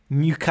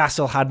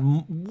 Newcastle had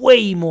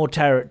way more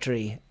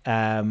territory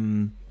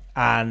and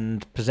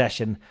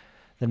possession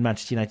than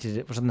Manchester United.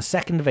 It was on the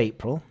 2nd of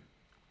April.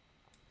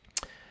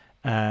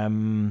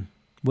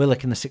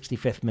 Willock in the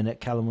 65th minute,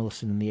 Callum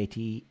Wilson in the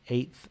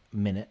 88th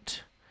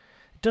minute.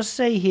 It does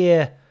say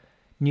here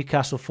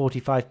Newcastle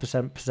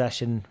 45%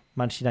 possession,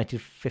 Manchester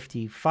United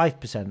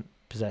 55%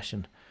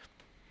 possession.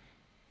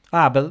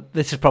 But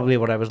this is probably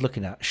what I was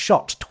looking at.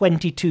 Shots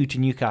 22 to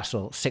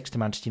Newcastle, 6 to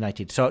Manchester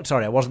United. So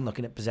sorry, I wasn't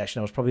looking at possession.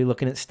 I was probably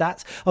looking at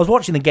stats. I was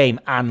watching the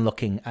game and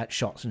looking at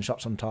shots and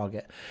shots on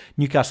target.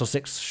 Newcastle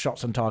 6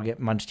 shots on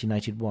target, Manchester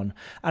United 1.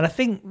 And I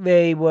think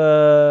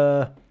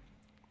Newcastle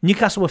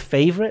were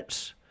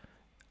favourites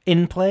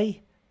in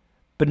play,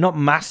 but not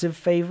massive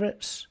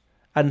favourites.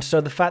 And so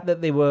the fact that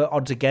they were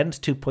odds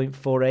against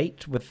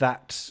 2.48 with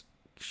that,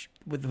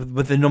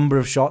 with the number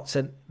of shots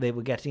that they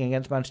were getting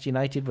against Manchester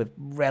United with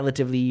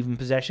relatively even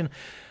possession,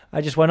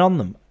 I just went on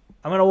them.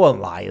 I mean, I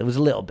won't lie, it was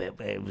a little bit,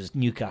 it was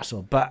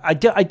Newcastle, but I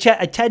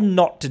tend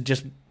not to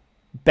just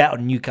bet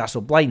on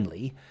Newcastle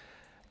blindly.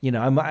 You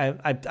know,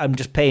 I'm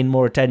just paying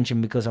more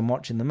attention because I'm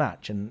watching the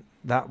match, and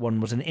that one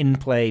was an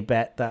in-play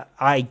bet that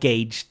I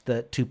gauged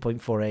that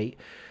 2.48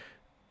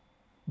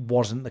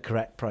 wasn't the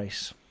correct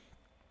price.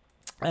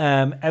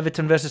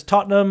 Everton versus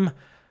Tottenham,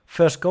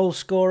 first goal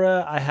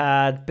scorer, I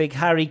had Big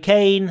Harry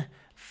Kane,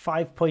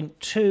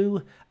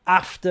 5.2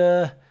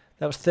 after,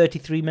 that was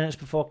 33 minutes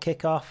before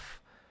kickoff.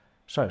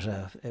 Sorry,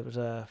 it was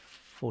a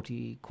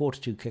quarter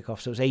to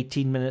kickoff, so it was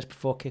 18 minutes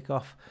before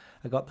kickoff.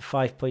 I got the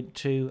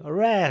 5.2, a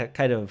rare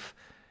kind of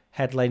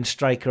headline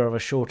striker of a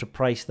shorter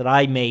price that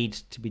I made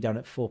to be down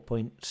at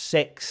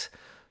 4.6,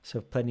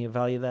 so plenty of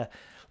value there.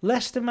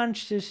 Leicester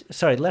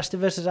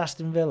versus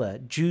Aston Villa,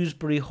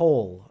 Dewsbury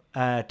Hall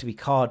to be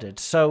carded.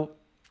 So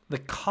the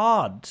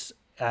cards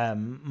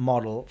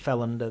model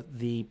fell under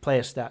the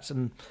player stats,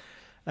 and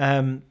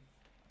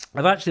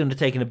I've actually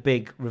undertaken a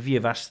big review.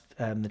 I've asked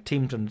the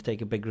team to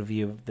undertake a big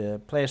review of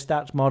the player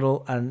stats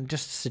model and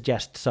just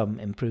suggest some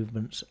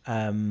improvements.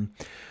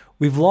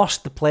 We've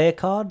lost the player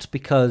cards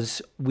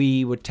because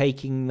we were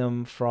taking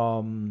them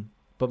from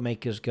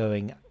bookmakers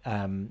going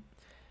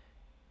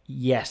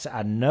yes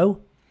and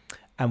no,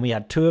 and we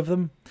had 2 of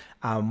them.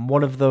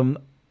 One of them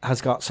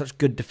has got such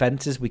good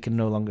defenses we can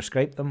no longer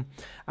scrape them,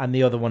 and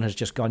the other one has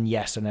just gone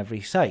yes on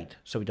every side,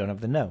 so we don't have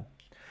the no.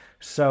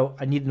 So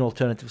I need an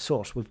alternative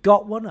source. We've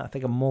got one, I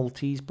think a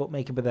Maltese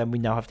bookmaker, but then we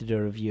now have to do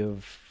a review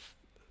of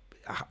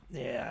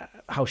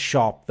how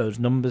sharp those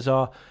numbers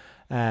are.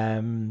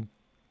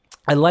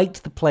 I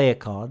liked the player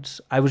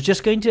cards. I was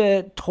just going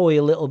to toy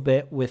a little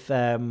bit with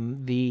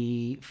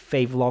the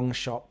fave long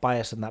shot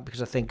bias and that,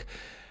 because I think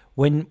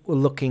when we're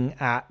looking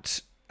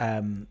at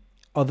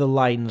other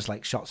lines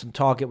like shots on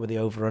target where the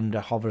over-under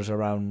hovers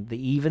around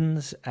the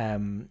evens,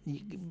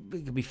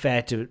 it could be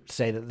fair to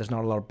say that there's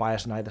not a lot of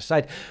bias on either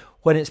side.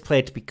 When it's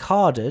played to be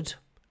carded,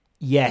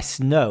 yes,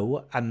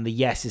 no, and the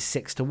yes is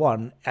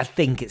 6-1, I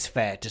think it's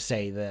fair to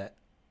say that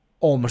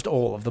almost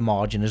all of the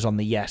margin is on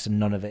the yes and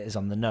none of it is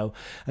on the no.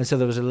 And so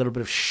there was a little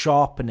bit of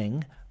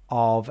sharpening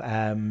of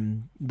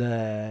the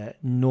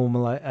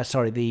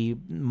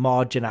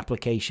margin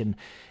application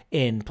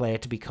in player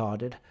to be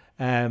carded.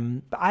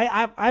 But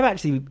I've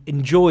actually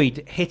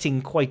enjoyed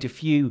hitting quite a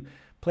few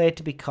player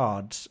to be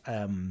cards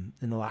in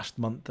the last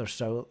month or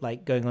so,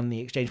 like going on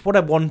the exchange. What I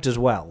want as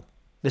well,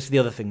 this is the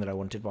other thing that I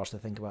wanted whilst I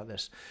think about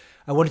this.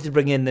 I wanted to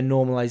bring in the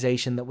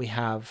normalisation that we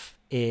have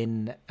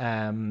in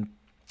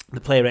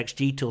the player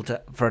XG tool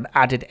for an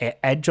added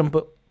edge on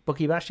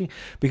bookiebashing,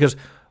 because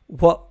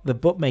what the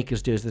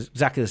bookmakers do is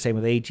exactly the same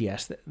with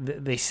AGS.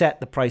 They set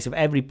the price of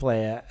every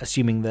player,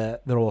 assuming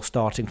that they're all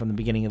starting from the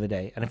beginning of the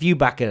day. And if you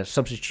back a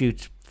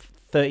substitute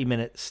 30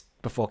 minutes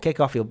before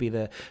kickoff, he'll be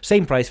the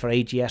same price for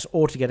AGS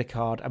or to get a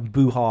card, and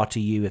boo-ha to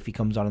you if he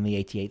comes on in the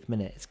 88th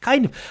minute. It's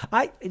kind of...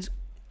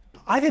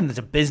 I think there's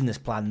a business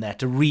plan there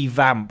to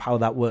revamp how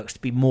that works to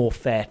be more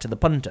fair to the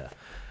punter.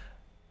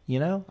 You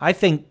know? I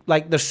think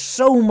there's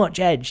so much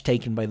edge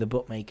taken by the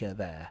bookmaker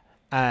there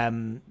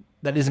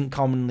that isn't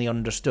commonly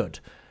understood.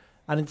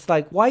 And it's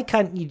why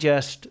can't you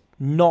just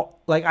not,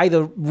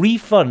 either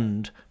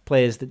refund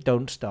players that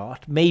don't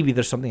start, maybe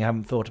there's something I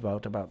haven't thought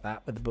about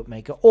that with the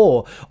bookmaker,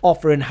 or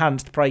offer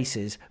enhanced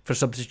prices for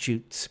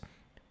substitutes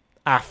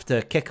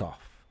after kickoff.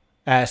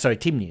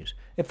 Team news.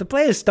 If the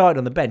player's started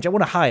on the bench, I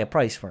want a higher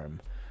price for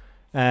him.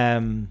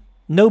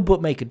 No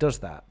bookmaker does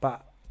that,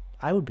 but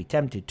I would be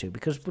tempted to,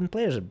 because when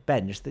players are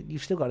benched, that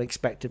you've still got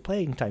expected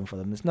playing time for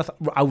them. There's nothing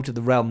out of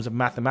the realms of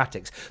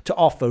mathematics to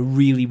offer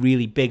really,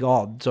 really big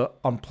odds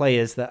on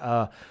players that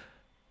are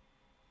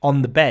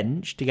on the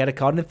bench to get a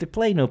card. And if they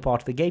play no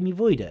part of the game, you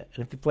void it.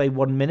 And if they play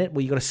 1 minute,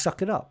 well, you got to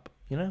suck it up,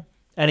 you know?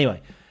 Anyway,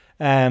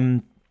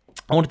 I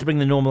wanted to bring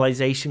the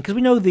normalisation, because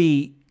we know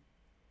the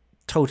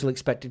total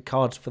expected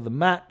cards for the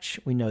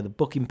match. We know the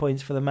booking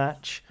points for the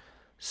match.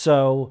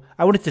 So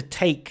I wanted to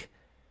take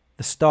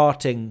the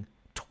starting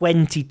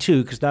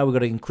 22, because now we've got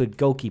to include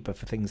goalkeeper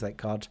for things like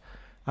cards,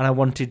 and I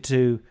wanted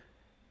to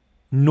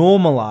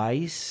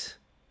normalise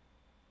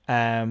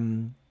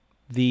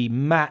the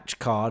match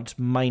cards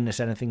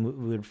minus anything we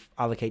would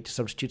allocate to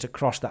substitutes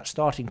across that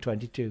starting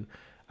 22,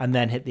 and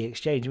then hit the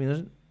exchange. I mean,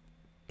 there's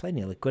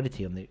plenty of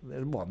liquidity on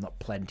not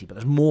plenty, but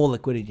there's more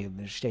liquidity on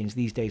the exchange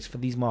these days for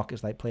these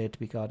markets like player to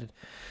be carded.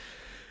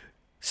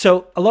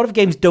 So a lot of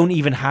games don't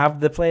even have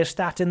the player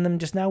stat in them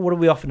just now. What are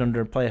we often under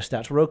in player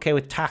stats? We're okay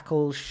with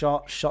tackles,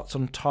 shots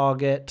on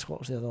target. What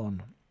was the other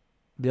one?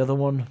 The other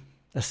one,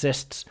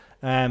 assists,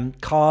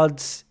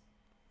 cards.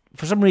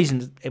 For some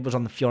reason, it was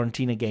on the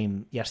Fiorentina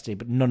game yesterday,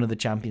 but none of the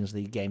Champions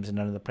League games and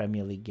none of the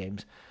Premier League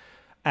games.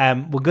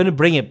 We're going to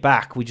bring it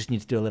back. We just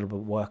need to do a little bit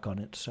of work on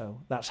it. So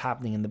that's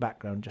happening in the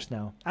background just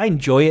now. I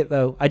enjoy it,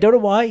 though. I don't know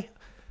why.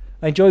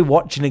 I enjoy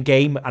watching a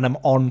game and I'm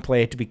on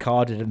player to be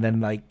carded, and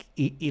then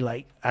he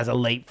has a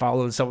late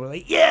foul and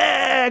someone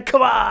yeah,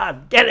 come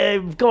on, get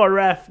him, come on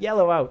ref,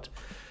 yellow out.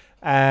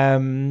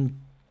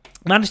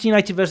 Manchester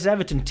United versus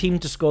Everton, team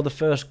to score the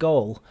first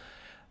goal.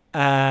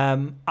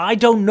 I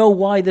don't know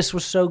why this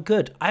was so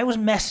good. I was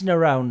messing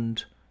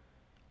around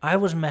in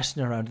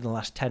the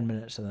last 10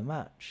 minutes of the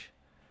match,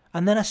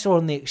 and then I saw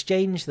in the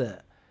exchange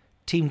that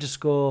team to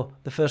score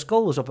the first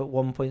goal was up at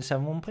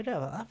 1.7, 1.8.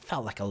 That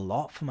felt like a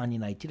lot for Man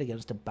United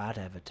against a bad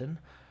Everton.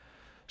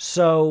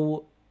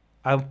 So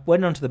I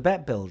went onto the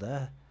bet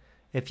builder.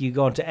 If you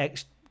go onto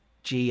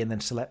XG and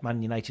then select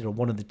Man United or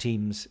one of the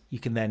teams, you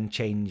can then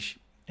change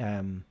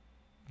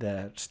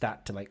the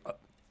stat to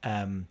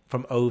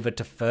from over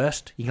to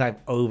first. You can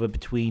have over,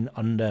 between,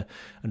 under,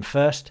 and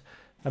first.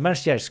 I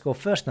managed to score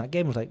first in that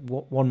game. It was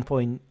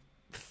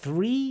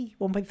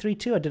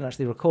 1.32. I didn't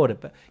actually record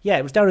it, but yeah,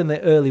 it was down in the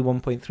early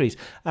 1.3s.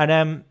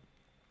 And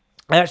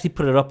I actually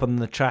put it up on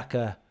the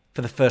tracker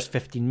for the first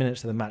 15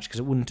 minutes of the match, because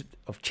it wouldn't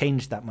have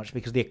changed that much,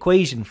 because the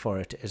equation for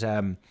it is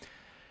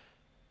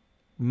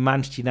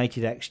Manchester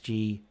United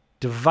XG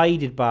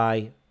divided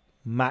by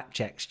match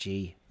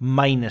XG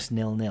minus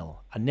 0-0.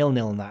 And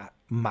 0-0 in that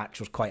match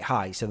was quite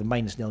high, so the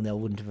minus 0-0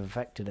 wouldn't have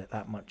affected it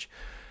that much.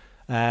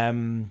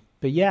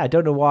 But yeah, I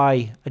don't know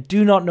why. I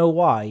do not know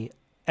why.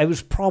 It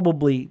was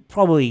probably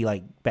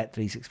like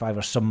Bet365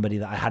 or somebody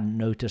that I hadn't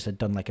noticed had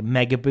done like a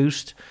mega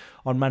boost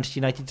on Manchester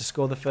United to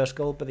score the first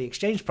goal, but the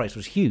exchange price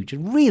was huge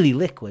and really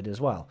liquid as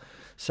well.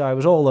 So I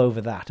was all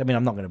over that. I mean,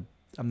 I'm not going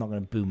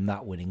to boom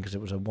that winning because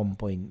it was a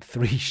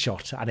 1.3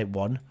 shot and it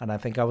won. And I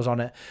think I was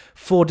on it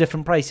 4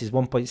 different prices: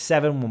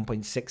 1.7,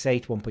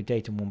 1.68,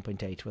 1.8, and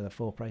 1.8 were the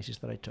 4 prices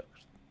that I took.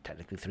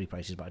 Technically 3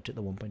 prices, but I took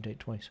the 1.8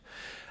 twice.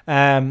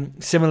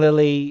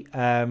 Similarly,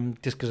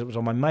 just because it was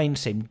on my mind,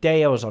 same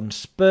day I was on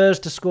Spurs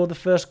to score the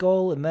first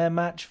goal in their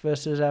match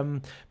versus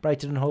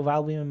Brighton and Hove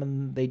Albion,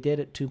 and they did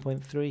at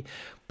 2.3.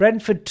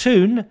 Brentford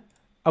Toon,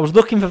 I was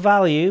looking for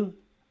value.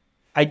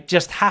 I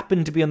just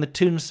happened to be on the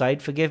Toon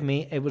side, forgive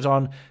me. It was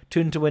on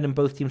Toon to win and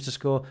both teams to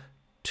score,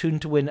 Toon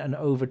to win and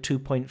over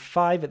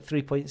 2.5 at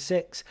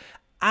 3.6,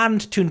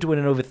 and Toon to win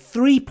and over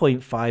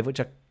 3.5, which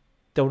I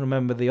don't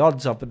remember the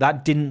odds of, but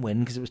that didn't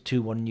win because it was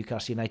 2-1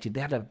 Newcastle United.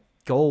 They had a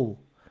goal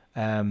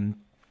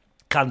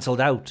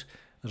cancelled out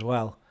as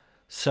well.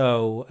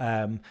 So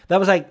that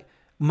was like,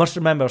 must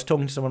remember, I was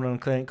talking to someone on a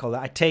clinic call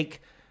that I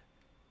take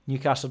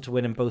Newcastle to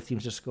win and both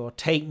teams to score,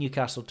 take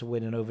Newcastle to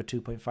win and over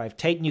 2.5,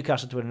 take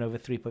Newcastle to win and over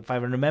 3.5.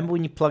 And remember,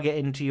 when you plug it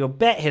into your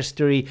bet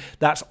history,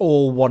 that's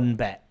all one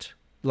bet,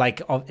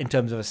 like in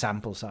terms of a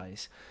sample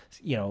size.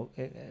 You know,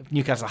 if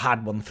Newcastle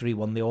had won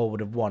 3-1, they all would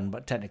have won,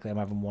 but technically I'm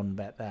having one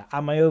bet there.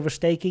 Am I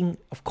overstaking?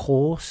 Of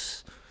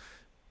course,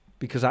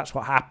 because that's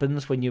what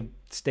happens when you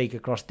stake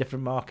across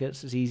different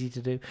markets. It's easy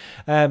to do.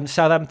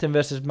 Southampton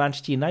versus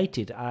Manchester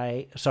United.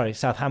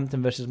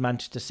 Southampton versus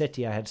Manchester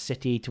City. I had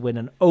City to win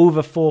an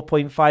over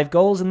 4.5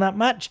 goals in that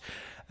match.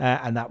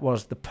 And that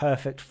was the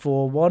perfect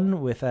 4-1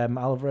 with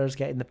Alvarez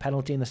getting the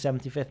penalty in the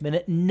 75th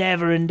minute.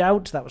 Never in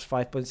doubt. That was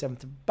 5.7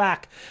 to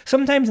back.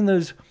 Sometimes in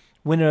those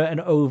winner and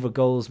over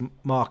goals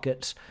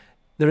markets,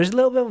 there is a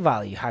little bit of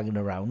value hanging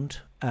around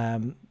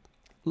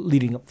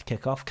leading up to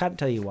kickoff. Can't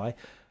tell you why.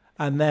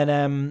 And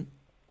then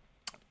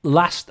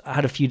last, I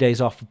had a few days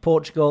off for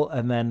Portugal,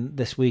 and then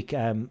this week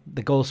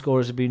the goal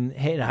scorers have been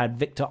hit. I had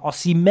Victor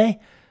Osimhen.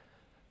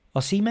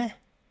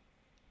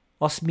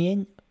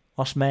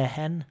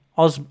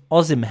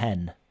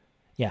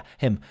 Yeah,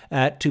 him.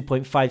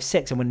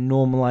 2.56, and when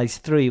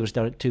normalised 3 was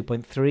down at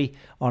 2.3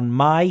 on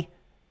my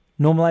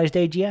normalised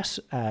AGS.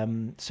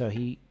 So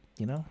he,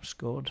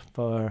 scored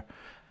for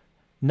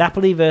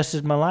Napoli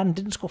versus Milan.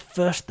 Didn't score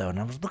first, though, and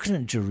I was looking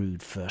at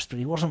Giroud first, but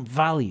he wasn't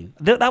value.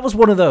 That was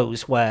one of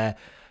those where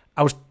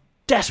I was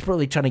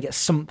desperately trying to get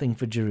something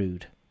for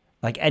Giroud.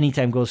 Like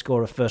anytime goal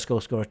scorer, first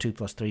goal scorer, 2+,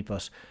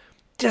 3+.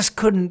 Just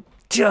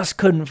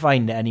couldn't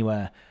find it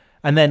anywhere.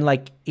 And then,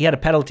 he had a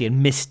penalty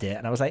and missed it,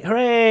 and I was like,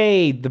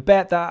 "Hooray! The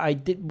bet that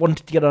I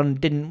wanted to get on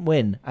didn't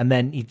win." And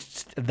then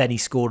he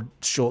scored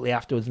shortly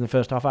afterwards in the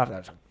first half. After, I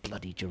was like,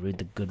 "Bloody Giroud,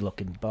 the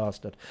good-looking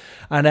bastard!"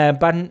 And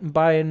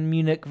Bayern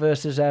Munich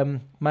versus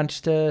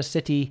Manchester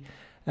City.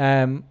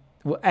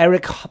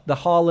 Eric the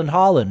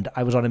Haaland.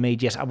 I was on him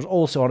AGS. I was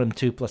also on him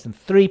 2+ and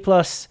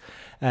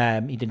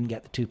 3+. He didn't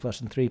get the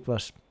 2+ and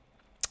 3+.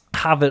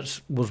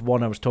 Havertz was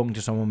one. I was talking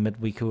to someone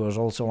midweek who was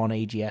also on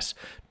AGS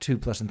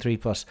 2+ and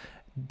 3+.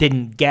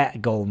 Didn't get a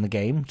goal in the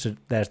game, so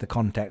there's the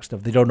context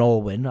of they don't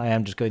all win. I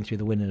am just going through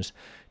the winners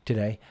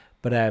today,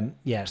 but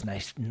it's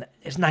nice.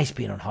 It's nice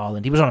being on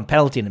Haaland. He was on a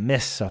penalty and a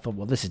miss, so I thought,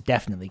 well, this is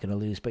definitely going to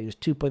lose. But he was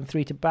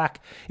 2.3 to back.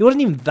 It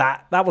wasn't even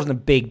that. That wasn't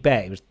a big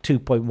bet. It was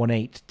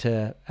 2.18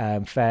 to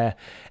fair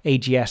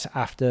AGS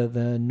after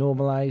the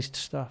normalised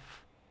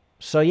stuff.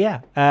 So yeah,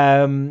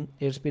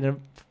 it's been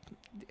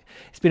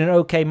an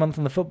okay month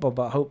in the football,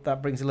 but I hope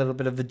that brings a little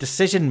bit of the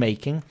decision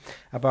making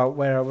about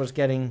where I was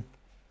getting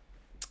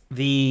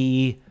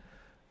the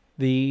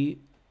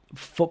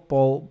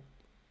football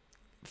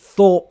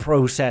thought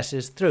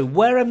processes through,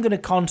 where I'm going to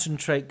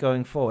concentrate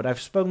going forward. I've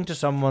spoken to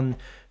someone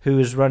who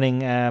is running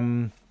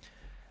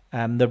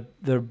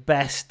the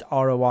best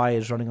ROI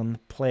is running on the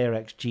Player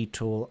XG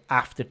tool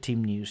after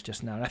Team News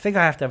just now. And I think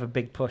I have to have a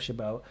big push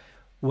about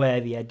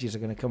where the edges are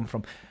going to come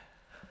from.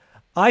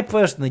 I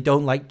personally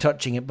don't like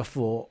touching it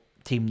before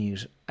Team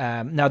News.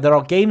 Now, there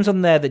are games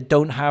on there that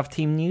don't have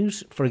Team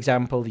News. For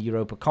example, the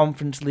Europa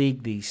Conference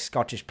League, the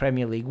Scottish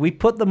Premier League. We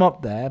put them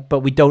up there, but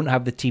we don't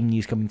have the Team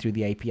News coming through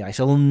the API,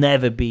 so they'll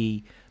never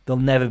be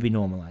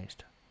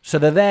normalised. So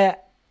they're there,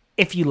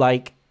 if you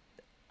like,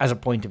 as a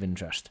point of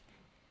interest.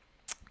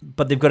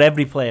 But they've got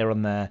every player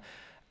on there,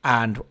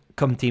 and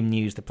come Team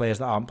News, the players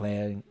that aren't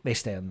playing, they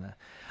stay on there.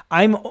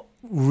 I'm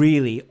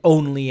really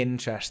only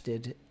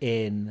interested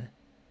in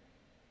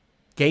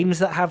games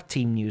that have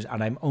Team News,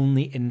 and I'm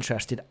only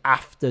interested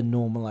after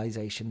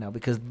normalisation now,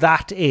 because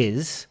that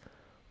is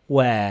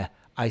where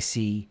I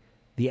see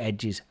the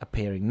edges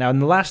appearing. Now, in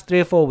the last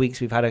 3 or 4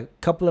 weeks, we've had a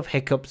couple of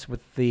hiccups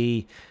with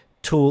the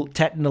tool,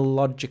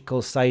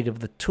 technological side of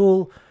the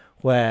tool,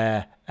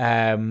 where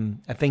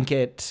I think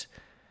it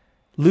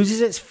loses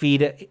its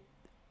feed at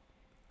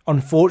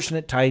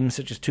unfortunate times,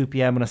 such as 2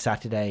 p.m. on a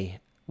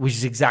Saturday, which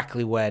is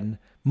exactly when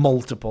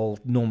multiple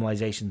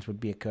normalizations would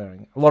be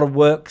occurring. A lot of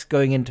work's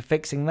going into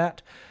fixing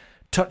that.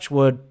 Touch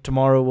wood,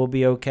 tomorrow will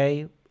be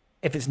okay.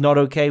 If it's not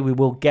okay, we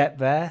will get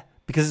there,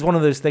 because it's one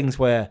of those things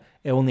where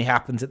it only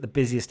happens at the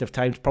busiest of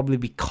times, probably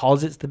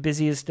because it's the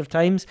busiest of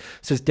times.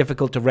 So it's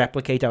difficult to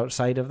replicate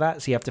outside of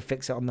that. So you have to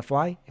fix it on the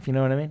fly, if you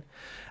know what I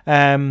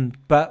mean.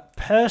 But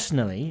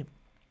personally,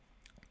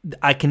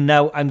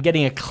 I'm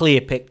getting a clear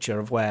picture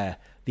of where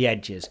the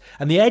edge is.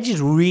 And the edge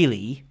is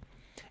really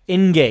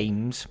in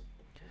games.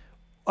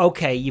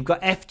 Okay, you've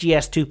got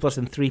FGS 2+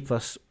 and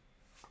 3+,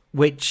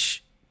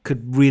 which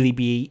could really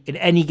be in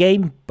any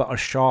game, but are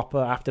sharper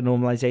after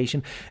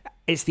normalization.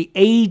 It's the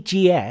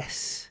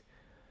AGS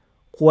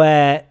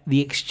where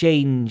the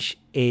exchange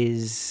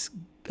has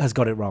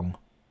got it wrong.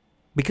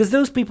 Because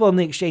those people on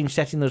the exchange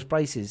setting those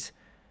prices,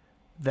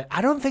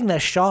 I don't think they're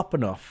sharp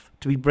enough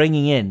to be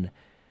bringing in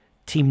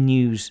team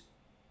news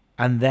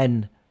and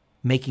then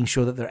making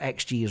sure that their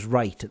XG is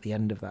right at the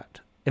end of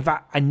that. In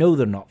fact, I know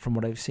they're not from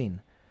what I've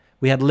seen.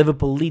 We had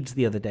Liverpool Leeds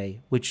the other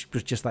day, which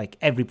was just like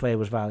every player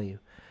was value.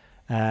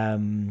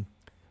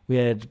 We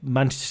had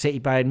Manchester City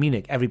Bayern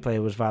Munich, every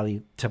player was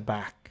value to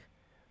back.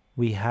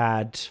 We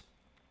had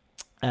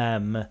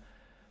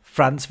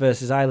France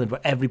versus Ireland,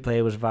 where every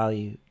player was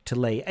value to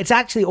lay. It's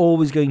actually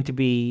always going to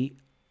be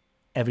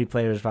every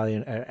player is value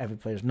and every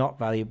player is not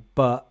value,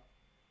 but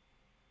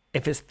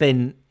if it's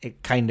thin,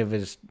 it kind of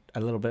is a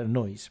little bit of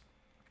noise.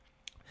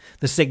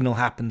 The signal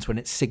happens when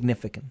it's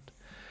significant.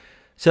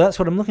 So that's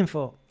what I'm looking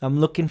for. I'm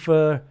looking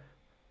for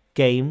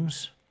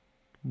games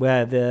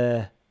where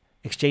the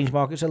exchange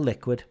markets are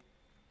liquid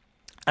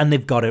and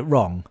they've got it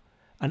wrong.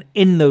 And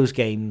in those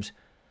games,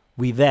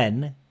 we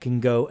then can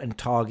go and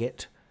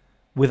target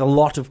with a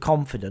lot of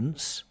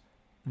confidence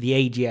the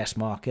AGS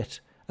market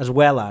as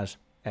well as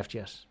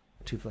FGS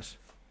 2+,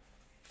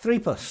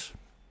 3+.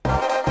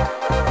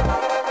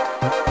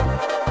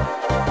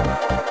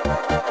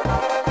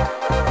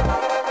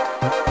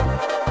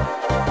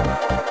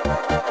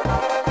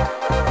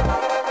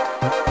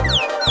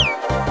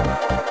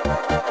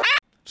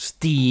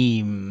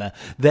 Steam.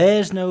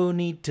 There's no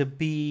need to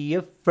be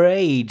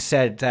afraid,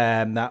 said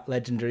that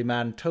legendary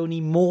man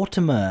Tony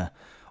Mortimer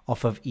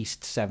off of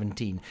East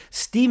 17.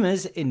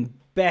 Steamers in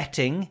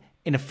betting,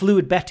 in a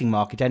fluid betting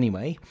market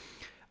anyway,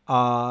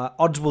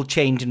 odds will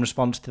change in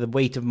response to the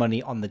weight of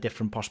money on the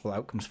different possible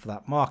outcomes for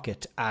that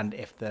market. And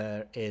if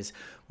there is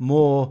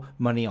more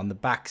money on the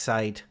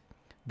backside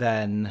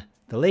than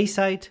the lay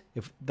side,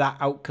 if that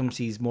outcome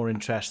sees more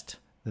interest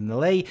than the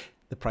lay,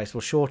 the price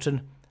will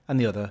shorten and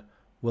the other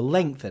will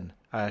lengthen.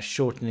 A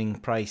shortening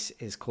price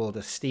is called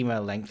a steamer,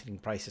 lengthening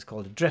price is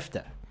called a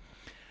drifter.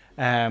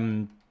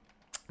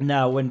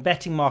 Now, when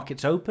betting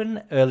markets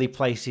open, early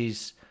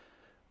prices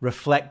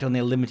reflect on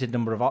the limited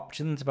number of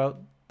options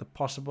about the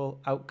possible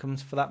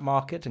outcomes for that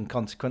market, and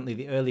consequently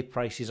the early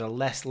prices are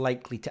less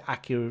likely to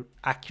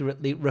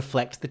accurately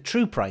reflect the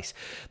true price.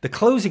 The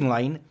closing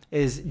line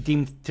is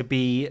deemed to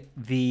be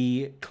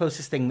the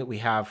closest thing that we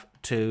have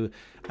to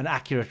an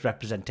accurate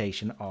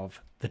representation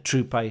of the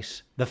true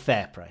price, the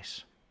fair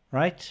price.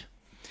 Right?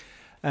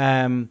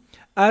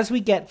 As we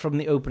get from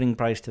the opening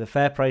price to the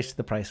fair price,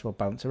 the price will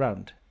bounce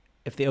around.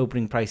 If the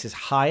opening price is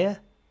higher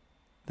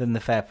than the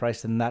fair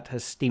price, then that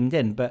has steamed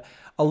in. But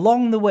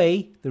along the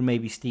way, there may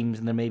be steams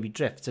and there may be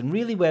drifts. And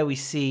really where we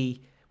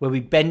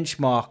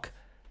benchmark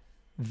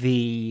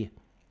the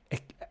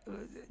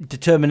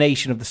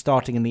determination of the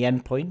starting and the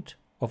end point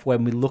of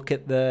when we look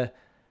at the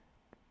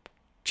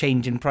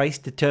change in price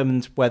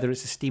determines whether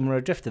it's a steamer or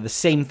a drifter. The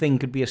same thing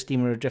could be a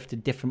steamer or a drifter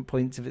at different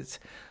points of its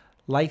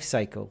life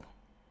cycle.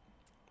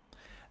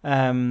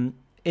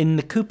 In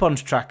the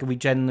coupons tracker, we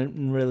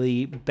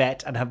generally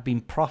bet and have been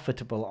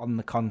profitable on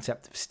the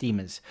concept of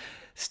steamers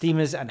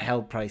and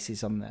held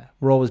prices on there.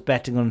 We're always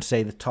betting on,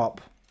 say, the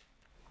top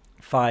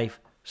 5,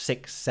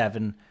 6,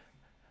 7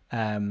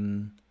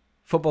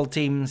 football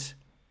teams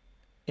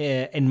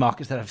in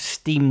markets that have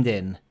steamed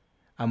in,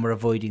 and we're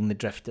avoiding the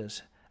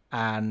drifters.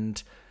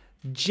 And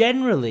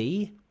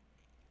generally,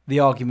 the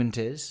argument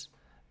is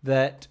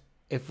that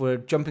if we're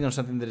jumping on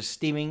something that is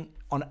steaming,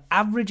 on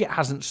average, it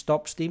hasn't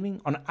stopped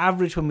steaming. On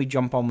average, when we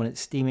jump on when it's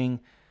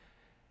steaming,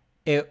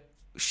 it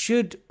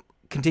should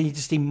continue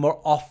to steam more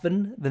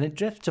often than it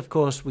drifts. Of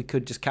course, we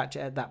could just catch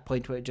it at that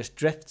point where it just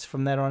drifts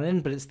from there on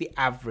in, but it's the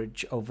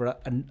average over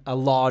a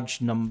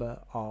large number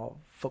of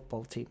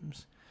football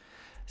teams.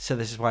 So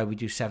this is why we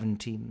do 7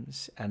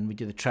 teams, and we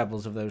do the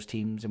trebles of those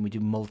teams, and we do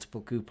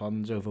multiple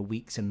coupons over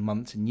weeks and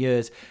months and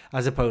years,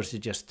 as opposed to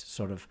just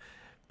sort of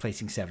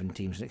placing 7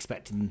 teams and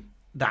expecting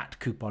that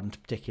coupon to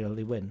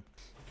particularly win.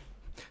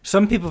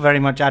 Some people very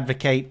much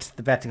advocate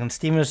the betting on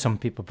steamers. Some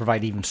people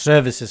provide even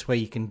services where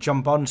you can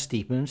jump on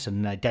steamers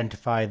and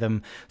identify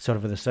them sort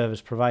of with a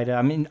service provider.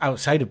 I mean,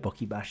 outside of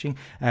bookie bashing,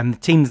 the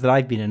teams that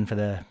I've been in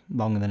for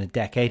longer than a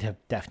decade have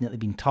definitely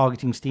been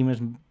targeting steamers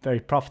and very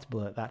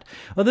profitable at that.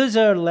 Others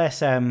are less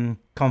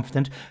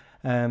confident.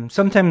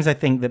 Sometimes I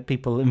think that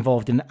people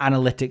involved in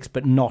analytics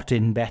but not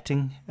in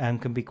betting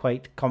can be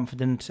quite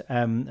confident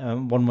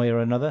one way or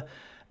another.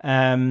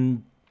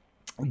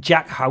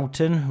 Jack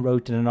Houghton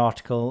wrote in an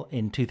article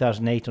in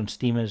 2008 on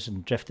steamers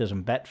and drifters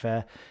and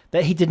Betfair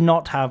that he did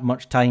not have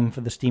much time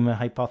for the steamer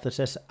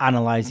hypothesis,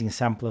 analysing a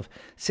sample of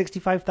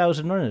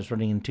 65,000 runners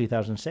running in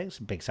 2006,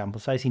 a big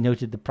sample size. He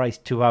noted the price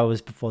 2 hours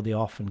before the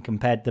off and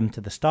compared them to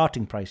the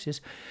starting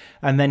prices,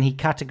 and then he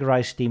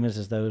categorised steamers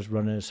as those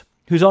runners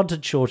whose odds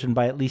had shortened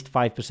by at least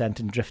 5%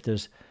 and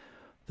drifters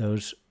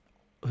those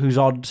whose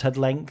odds had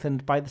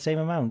lengthened by the same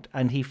amount.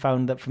 And he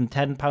found that from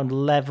 £10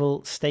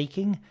 level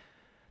staking,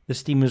 the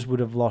steamers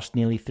would have lost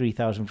nearly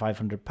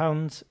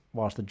 £3,500,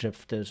 whilst the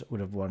drifters would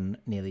have won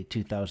nearly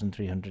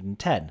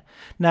 £2,310.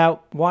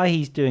 Now, why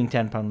he's doing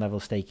 £10 level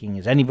staking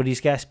is anybody's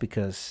guess,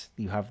 because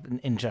you have an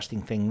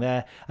interesting thing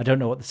there. I don't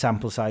know what the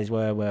sample size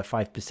were, where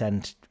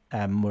 5%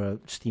 were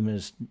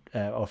steamers,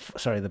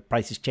 the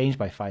prices changed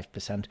by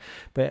 5%.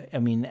 But, I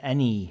mean,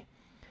 any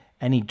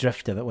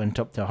drifter that went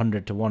up to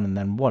 100 to 1 and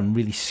then won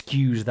really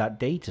skews that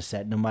data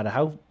set, no matter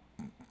how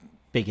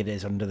big it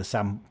is under the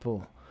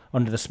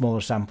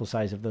smaller sample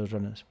size of those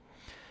runners.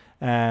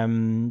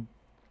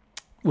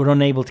 We're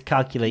unable to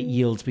calculate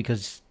yields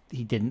because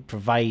he didn't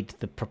provide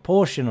the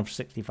proportion of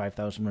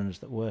 65,000 runners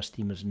that were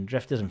steamers and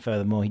drifters, and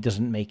furthermore, he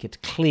doesn't make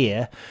it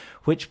clear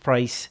which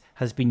price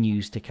has been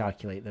used to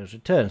calculate those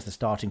returns, the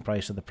starting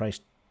price or the price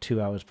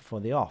 2 hours before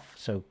the off.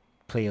 So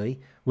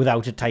clearly,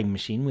 without a time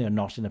machine, we are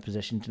not in a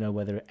position to know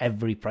whether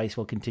every price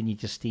will continue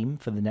to steam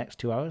for the next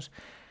 2 hours.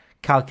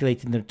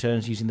 Calculating the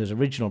returns using those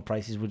original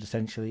prices would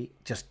essentially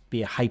just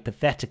be a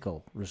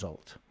hypothetical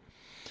result.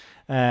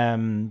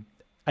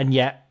 And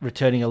yet,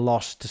 returning a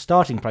loss to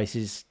starting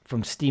prices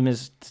from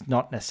steamers does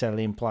not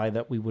necessarily imply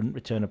that we wouldn't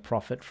return a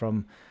profit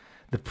from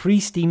the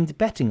pre-steamed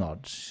betting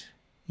odds.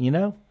 You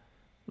know?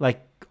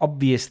 Like,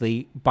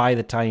 obviously, by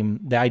the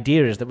time, the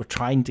idea is that we're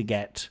trying to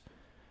get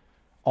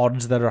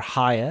odds that are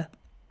higher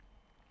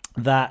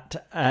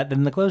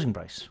than the closing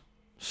price.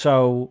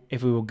 So,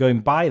 if we were going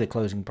by the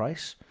closing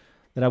price,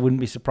 then I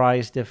wouldn't be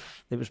surprised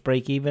if it was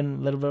break even,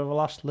 a little bit of a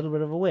loss, a little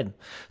bit of a win.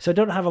 So I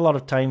don't have a lot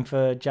of time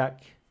for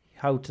Jack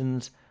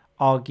Houghton's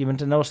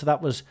argument. And also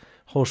that was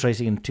horse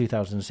racing in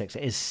 2006.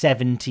 It is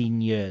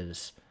 17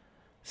 years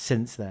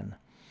since then.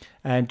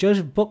 And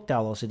Joseph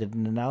Buchdahl also did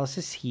an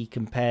analysis. He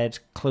compared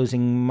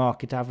closing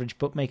market average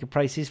bookmaker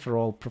prices for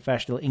all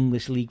professional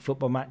English League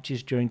football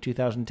matches during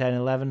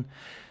 2010-11,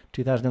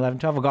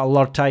 2011-12. I've got a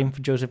lot of time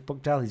for Joseph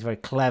Buchdahl. He's a very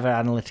clever,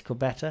 analytical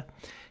bettor.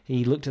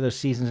 He looked at those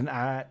seasons and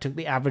took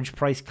the average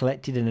price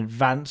collected in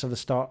advance of the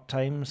start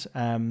times.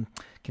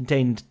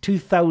 Contained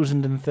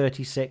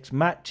 2,036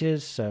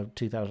 matches, so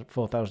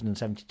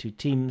 4,072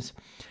 teams.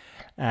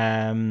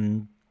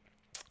 There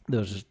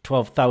was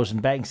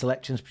 12,000 betting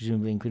selections,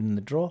 presumably including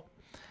the draw.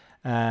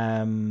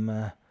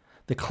 The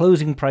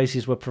closing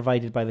prices were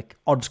provided by the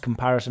odds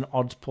comparison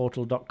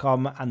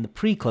oddsportal.com, and the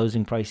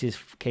pre-closing prices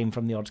came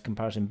from the odds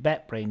comparison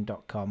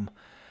betbrain.com.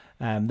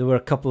 There were a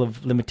couple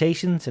of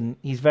limitations, and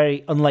he's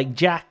very, unlike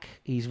Jack,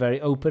 he's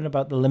very open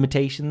about the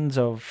limitations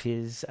of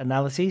his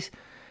analyses.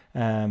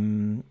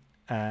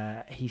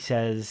 He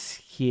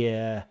says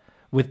here,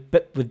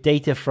 with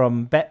data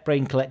from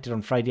BetBrain collected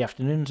on Friday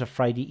afternoons, a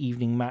Friday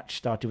evening match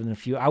started within a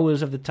few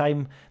hours of the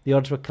time the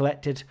odds were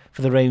collected.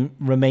 For the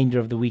remainder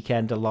of the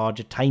weekend, a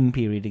larger time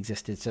period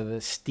existed, so the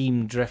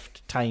steam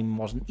drift time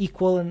wasn't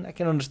equal, and I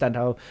can understand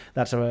how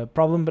that's a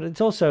problem, but it's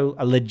also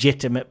a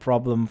legitimate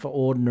problem for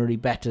ordinary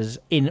bettors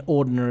in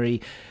ordinary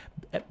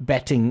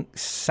betting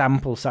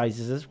sample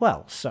sizes as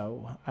well.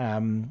 So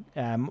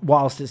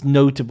whilst it's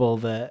notable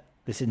that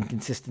this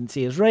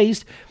inconsistency is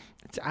raised,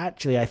 it's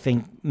actually, I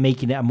think,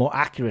 making it a more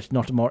accurate,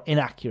 not a more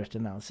inaccurate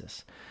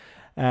analysis.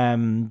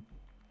 The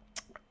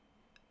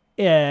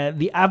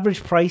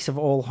average price of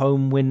all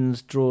home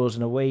wins, draws,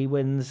 and away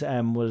wins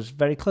was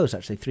very close,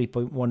 actually,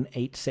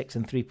 3.186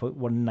 and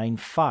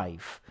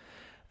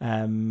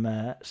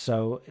 3.195.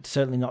 So it's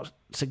certainly not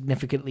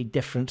significantly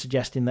different,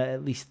 suggesting that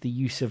at least the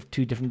use of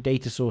two different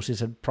data sources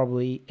had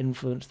probably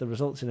influenced the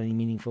results in any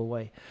meaningful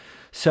way.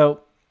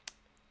 So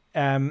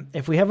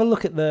if we have a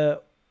look at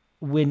the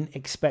win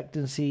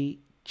expectancy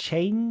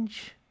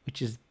change,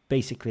 which is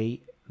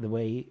basically the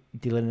way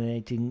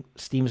delineating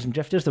steamers and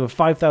drifters, there were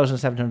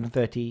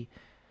 5,730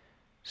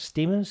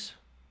 steamers,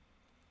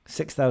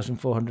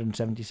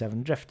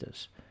 6,477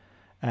 drifters.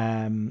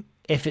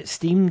 If it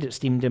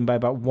steamed in by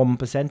about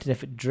 1%, and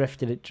if it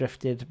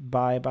drifted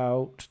by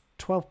about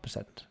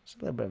 12%. It's a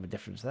little bit of a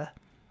difference there.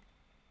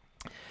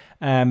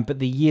 But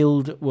the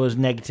yield was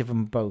negative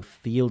on both.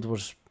 The yield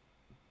was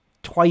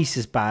twice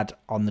as bad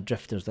on the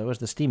drifters, though, as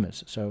the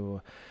steamers.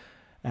 So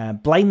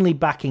blindly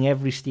backing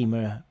every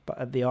steamer but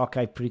at the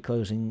archive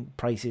pre-closing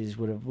prices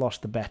would have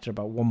lost the bettor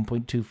about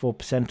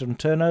 1.24% on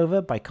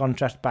turnover. By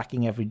contrast,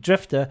 backing every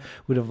drifter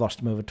would have lost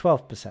them over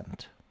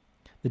 12%.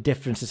 The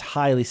difference is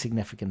highly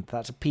significant.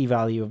 That's a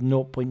p-value of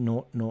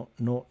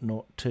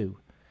 0.00002.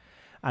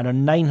 And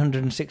on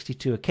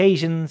 962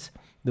 occasions,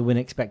 the win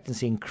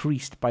expectancy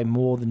increased by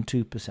more than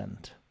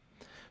 2%.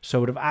 So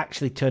it would have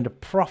actually turned a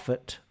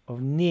profit of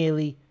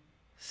nearly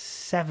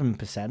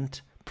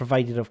 7%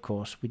 provided, of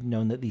course, we'd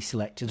known that these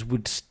selectors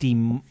would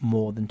steam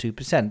more than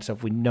 2%. So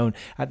if we'd known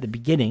at the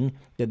beginning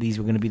that these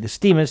were going to be the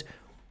steamers,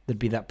 there'd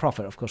be that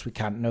profit. Of course, we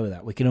can't know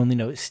that. We can only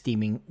know it's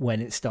steaming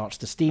when it starts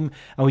to steam,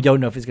 and we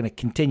don't know if it's going to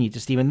continue to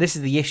steam. And this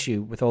is the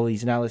issue with all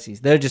these analyses.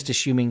 They're just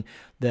assuming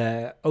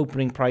the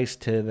opening price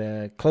to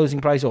the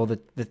closing price, or the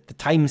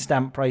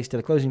timestamp price to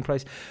the closing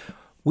price.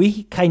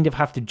 We kind of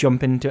have to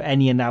jump into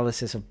any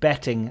analysis of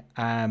betting,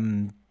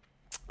 and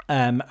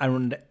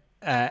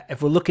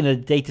if we're looking at a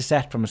data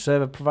set from a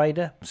server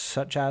provider,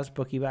 such as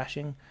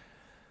bookiebashing,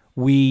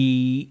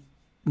 we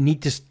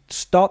need to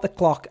start the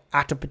clock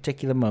at a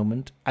particular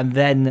moment, and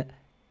then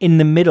in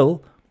the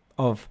middle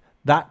of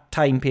that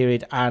time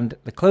period and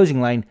the closing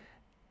line,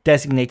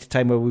 designate a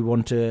time where we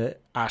want to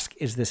ask,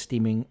 is this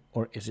steaming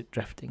or is it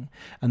drifting?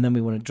 And then we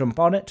want to jump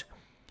on it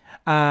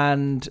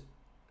and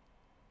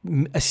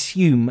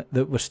assume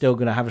that we're still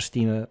going to have a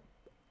steamer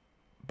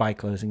by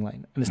closing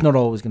line. And it's not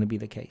always going to be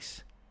the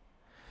case.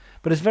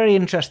 But it's very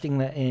interesting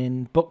that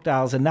in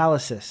Bookdale's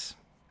analysis,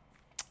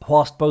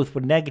 whilst both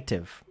were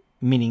negative,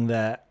 meaning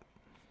that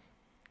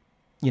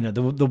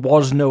there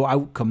was no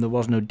outcome, there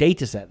was no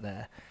data set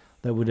there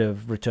that would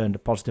have returned a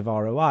positive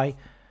ROI.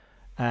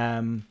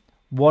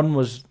 One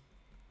was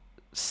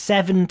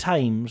 7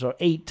 times or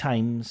 8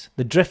 times,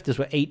 the drifters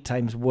were 8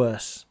 times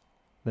worse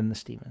than the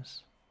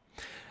steamers.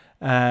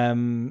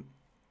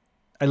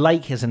 I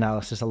like his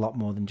analysis a lot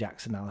more than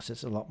Jack's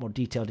analysis, a lot more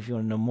detailed. If you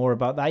want to know more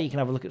about that, you can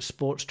have a look at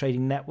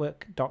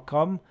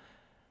sportstradingnetwork.com.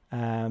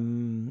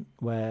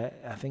 Where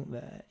I think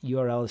the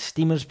URL is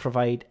Steamers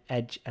Provide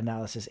Edge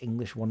Analysis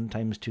English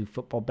 1x2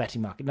 Football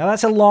Betting Market. Now,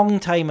 that's a long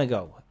time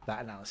ago,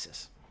 that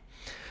analysis.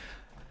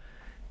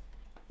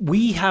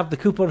 We have the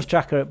coupons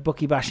tracker at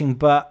bookiebashing,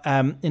 but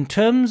in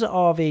terms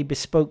of a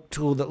bespoke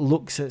tool that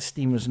looks at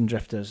steamers and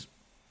drifters,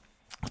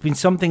 it's been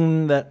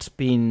something that's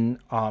been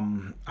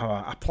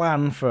a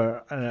plan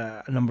for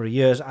a number of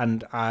years,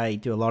 and I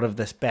do a lot of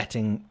this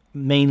betting,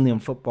 mainly on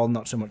football,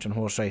 not so much on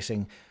horse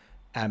racing.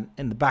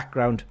 In the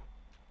background.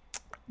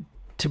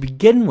 To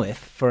begin with,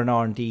 for an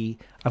R&D,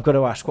 I've got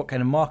to ask, what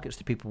kind of markets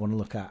do people want to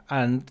look at?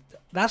 And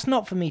that's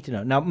not for me to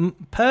know. Now,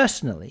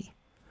 personally,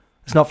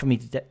 it's not for me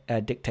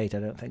to dictate, I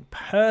don't think.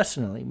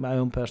 Personally, my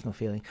own personal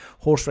feeling,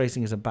 horse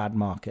racing is a bad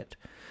market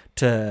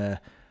to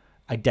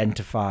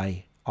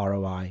identify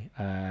ROI,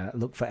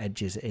 look for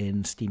edges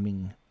in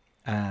steaming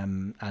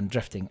and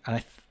drifting.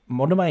 And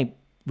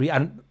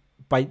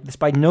this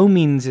by no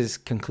means is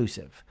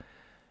conclusive.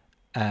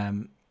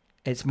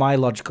 It's my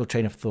logical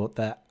train of thought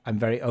that I'm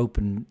very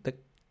open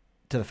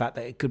to the fact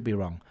that it could be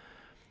wrong.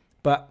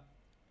 But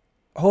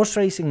horse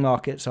racing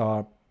markets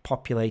are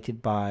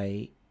populated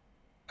by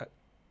a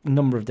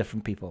number of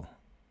different people,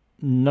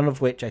 none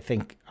of which I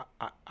think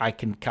I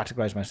can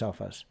categorize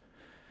myself as.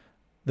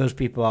 Those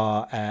people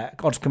are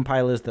odds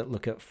compilers that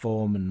look at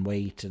form and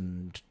weight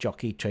and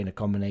jockey-trainer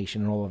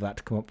combination and all of that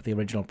to come up with the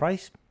original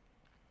price.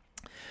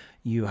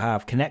 You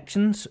have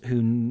connections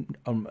who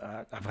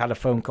I've had a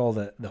phone call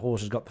that the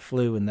horse has got the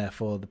flu and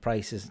therefore the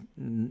price is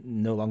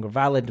no longer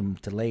valid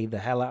and to lay the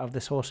hell out of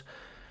this horse.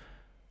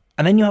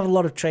 And then you have a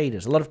lot of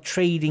traders, a lot of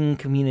trading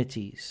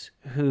communities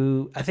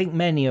who I think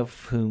many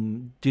of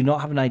whom do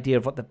not have an idea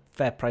of what the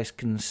fair price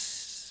can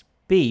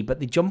be, but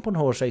they jump on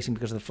horse racing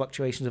because of the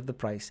fluctuations of the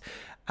price.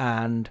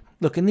 And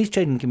look, in these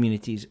trading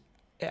communities,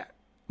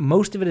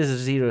 most of it is a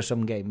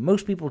zero-sum game.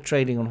 Most people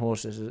trading on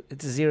horses,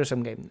 it's a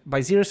zero-sum game.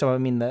 By zero-sum, I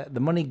mean the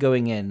money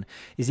going in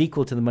is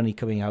equal to the money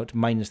coming out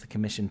minus the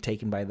commission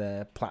taken by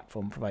the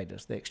platform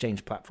providers, the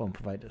exchange platform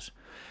providers.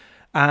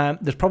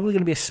 There's probably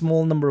going to be a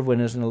small number of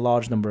winners and a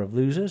large number of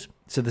losers.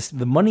 So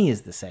the money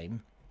is the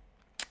same.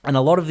 And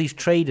a lot of these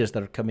traders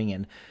that are coming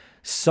in,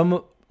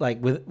 some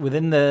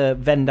within the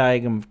Venn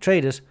diagram of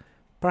traders,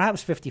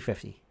 perhaps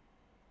 50-50.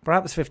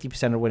 Perhaps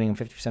 50% are winning and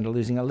 50% are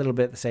losing. A little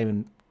bit the same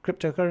in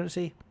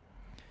cryptocurrency.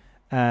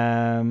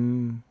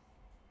 Some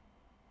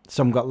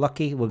got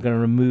lucky. We're going to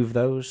remove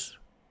those.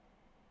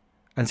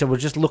 And so we're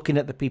just looking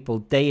at the people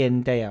day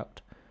in, day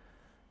out.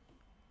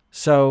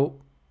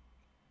 So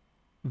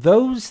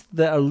those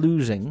that are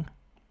losing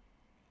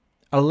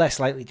are less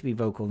likely to be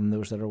vocal than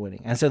those that are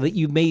winning. And so that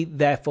you may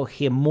therefore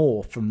hear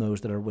more from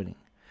those that are winning.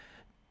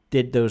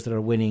 Did those that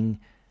are winning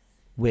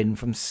win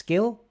from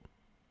skill?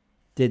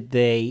 Did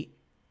they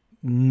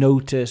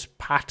notice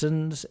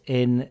patterns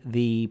in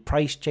the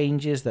price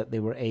changes that they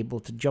were able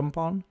to jump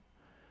on?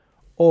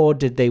 Or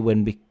did they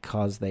win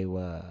because they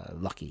were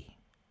lucky?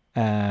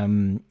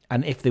 And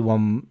if they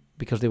won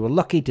because they were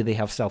lucky, do they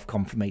have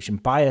self-confirmation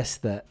bias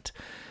that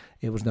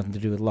it was nothing to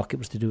do with luck, it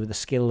was to do with the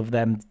skill of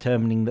them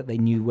determining that they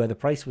knew where the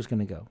price was going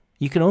to go?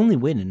 You can only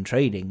win in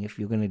trading if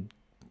you're going to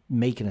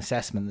make an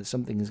assessment that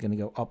something is going to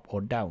go up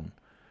or down.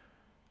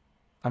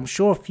 I'm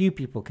sure a few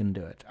people can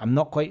do it. I'm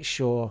not quite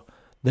sure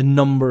the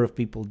number of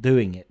people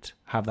doing it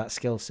have that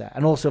skill set.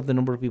 And also if the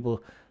number of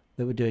people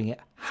that were doing it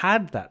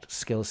had that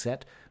skill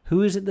set,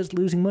 who is it that's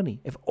losing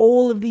money? If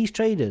all of these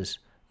traders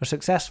are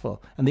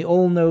successful and they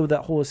all know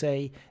that horse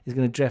A is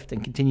going to drift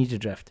and continue to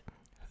drift,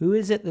 who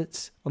is it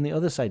that's on the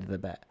other side of the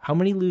bet? How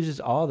many losers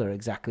are there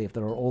exactly if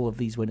there are all of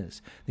these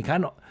winners?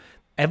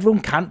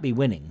 Everyone can't be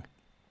winning.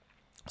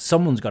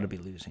 Someone's got to be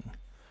losing.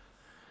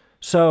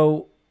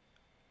 So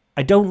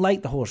I don't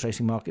like the horse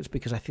racing markets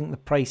because I think the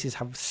prices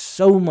have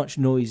so much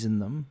noise in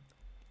them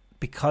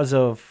because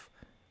of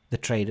the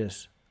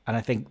traders. And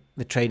I think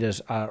the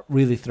traders are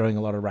really throwing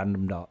a lot of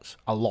random darts.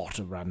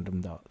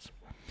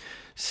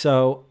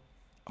 So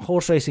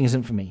horse racing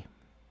isn't for me.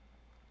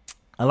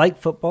 I like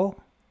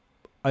football.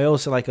 I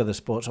also like other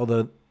sports,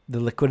 although the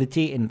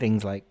liquidity in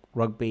things like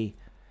rugby,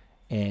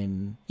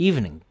 in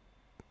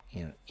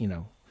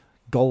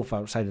golf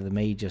outside of the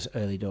majors,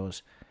 early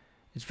doors,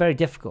 it's very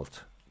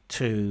difficult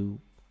to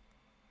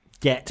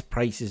get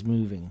prices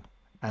moving.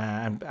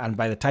 And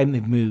by the time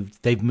they've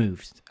moved,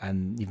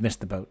 and you've missed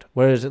the boat.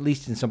 Whereas at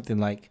least in something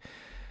like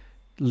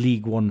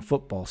League One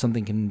football,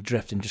 something can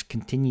drift and just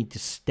continue to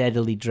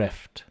steadily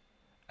drift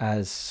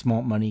as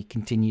smart money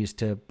continues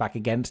to back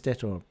against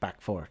it or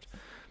back for it.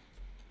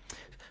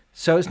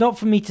 So it's not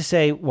for me to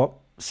say what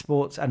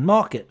sports and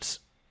markets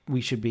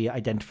we should be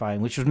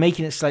identifying, which was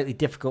making it slightly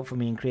difficult for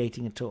me in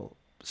creating a tool.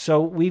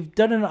 So we've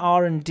done an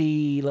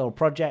R&D little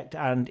project,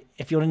 and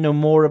if you want to know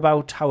more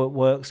about how it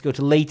works, go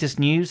to latest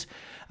news,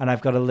 and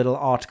I've got a little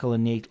article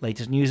in the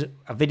latest news,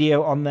 a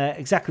video on there,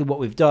 exactly what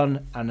we've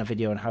done, and a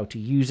video on how to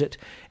use it.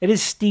 It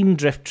is Steam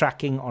drift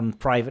tracking on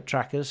private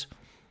trackers.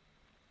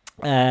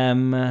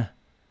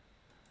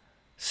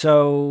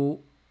 So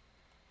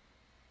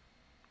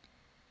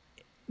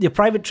your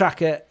private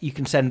tracker, you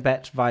can send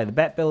bets via the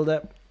bet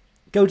builder.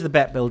 Go to the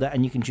bet builder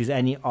and you can choose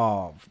any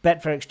of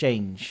Betfair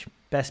Exchange,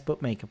 best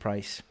bookmaker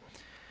price,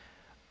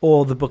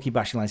 or the bookie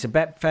bashing line. So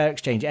Betfair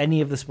Exchange,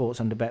 any of the sports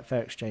under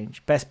Betfair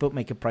Exchange, best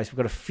bookmaker price. We've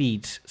got a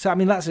feed. So I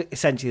mean that's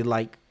essentially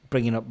like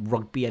bringing up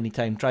rugby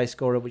anytime try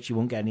scorer, which you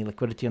won't get any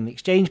liquidity on the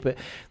exchange. But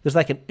there's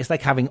it's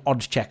like having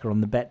odds checker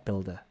on the bet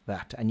builder,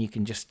 and you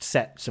can just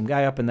set some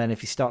guy up, and then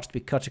if he starts to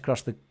be cut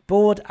across the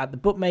board at the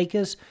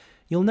bookmakers,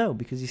 you'll know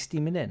because he's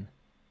steaming in.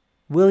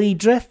 Will he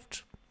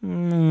drift?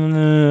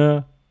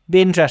 Be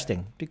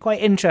interesting. Be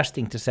quite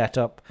interesting to set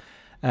up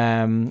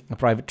a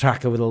private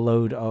tracker with a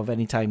load of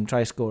anytime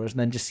try scorers and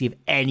then just see if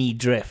any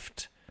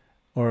drift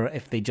or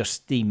if they just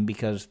steam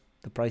because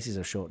the prices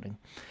are shortening.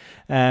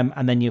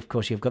 And then, you've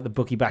got the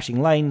bookie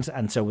bashing lines.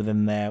 And so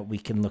within there, we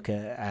can look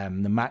at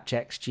the match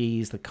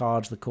XGs, the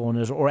cards, the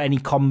corners, or any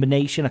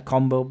combination, a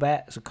combo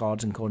bet. So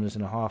cards and corners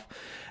and a half.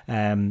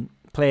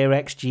 Player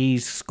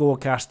XGs,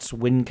 scorecasts,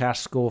 wincasts,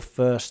 score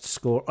first,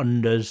 score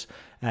unders.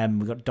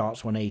 We've got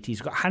darts 180s.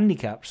 We've got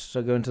handicaps.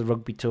 So go into the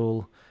rugby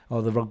tool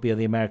or the rugby or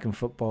the American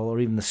football or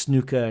even the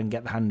snooker and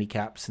get the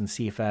handicaps and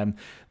see if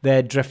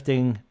they're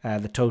drifting,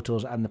 the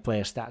totals and the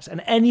player stats.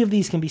 And any of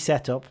these can be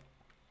set up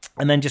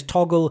and then just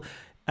toggle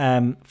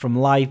from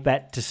live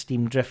bet to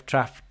Steam drift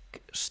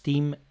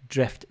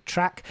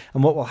track.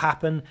 And what will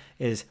happen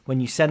is when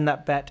you send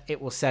that bet,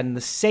 it will send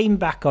the same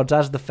back odds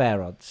as the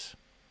fair odds,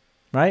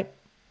 right?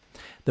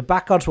 The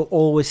back odds will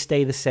always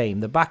stay the same.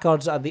 The back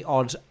odds are the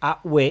odds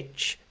at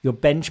which you're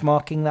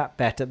benchmarking that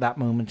bet at that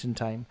moment in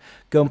time.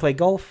 Go and play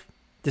golf,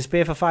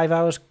 disappear for 5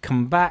 hours,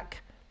 come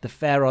back, the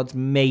fair odds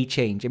may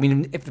change. I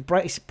mean, if the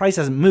price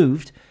hasn't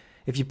moved,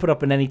 if you put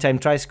up an anytime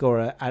try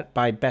scorer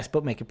by best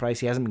bookmaker price,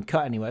 he hasn't been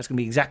cut anywhere, it's going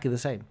to be exactly the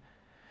same.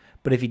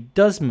 But if he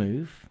does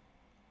move,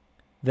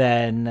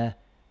 then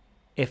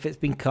if it's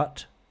been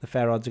cut, the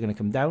fair odds are going to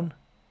come down.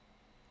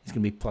 It's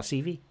going to be plus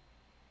EV.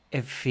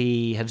 If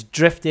he has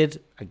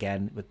drifted,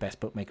 again, with best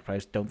bookmaker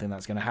price, don't think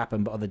that's going to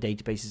happen, but other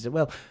databases it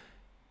will,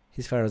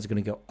 his fair odds are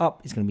going to go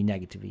up. It's going to be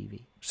negative EV.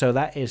 So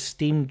that is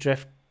Steam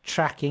drift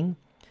tracking.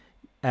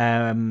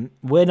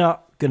 We're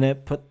not going to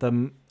put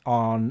them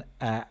on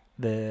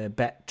the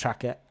bet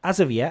tracker as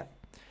of yet.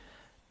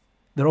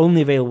 They're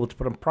only available to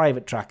put on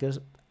private trackers.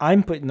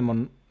 I'm putting them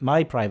on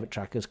my private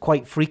trackers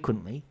quite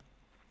frequently.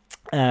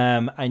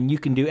 And you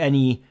can do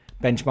any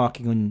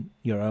benchmarking on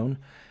your own.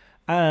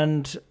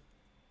 And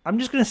I'm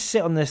just going to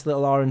sit on this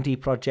little R&D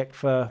project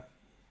for a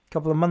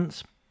couple of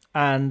months,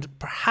 and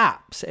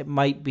perhaps it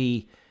might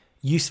be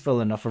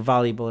useful enough or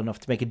valuable enough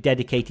to make a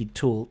dedicated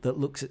tool that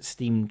looks at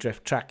Steam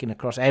drift tracking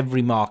across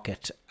every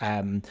market,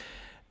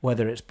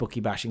 whether it's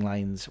bookie bashing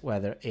lines,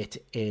 whether it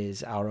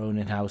is our own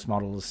in-house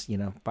models,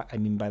 I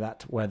mean by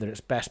that, whether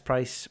it's best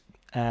price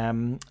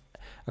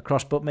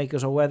across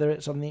bookmakers or whether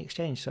it's on the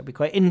exchange. So it'd be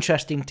quite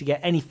interesting to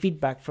get any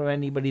feedback from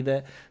anybody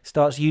that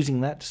starts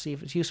using that to see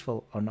if it's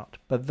useful or not.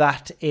 But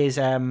that is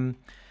a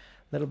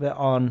little bit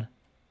on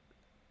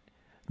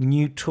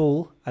new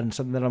tool and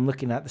something that I'm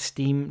looking at, the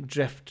Steam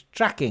drift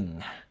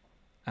tracking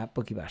at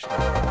bookiebashing.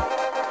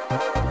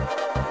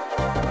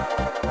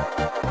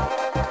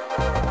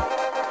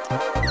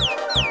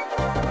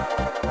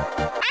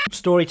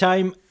 Story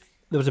time.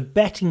 There was a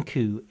betting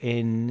coup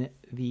in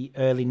the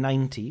early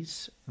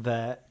 90s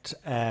that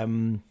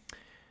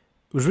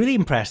was really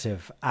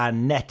impressive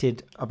and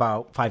netted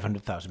about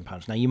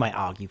 £500,000. Now, you might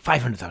argue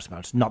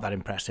 £500,000, not that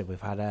impressive.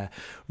 We've had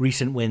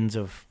recent wins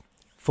of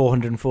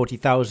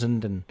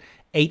 £440,000 and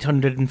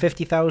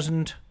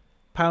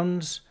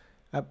 £850,000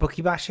 at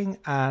bookie bashing.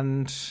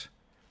 And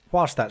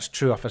whilst that's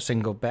true off a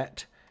single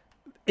bet,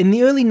 in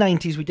the early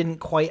 90s, we didn't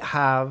quite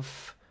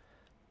have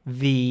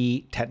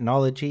the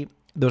technology.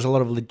 There was a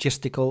lot of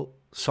logistical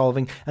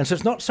solving. And so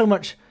it's not so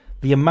much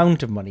the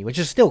amount of money, which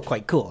is still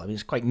quite cool. I mean,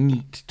 it's quite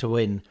neat to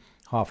win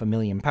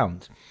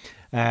 £500,000.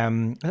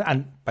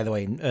 And by the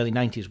way, in early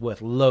 90s,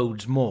 worth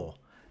loads more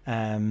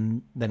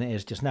than it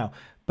is just now.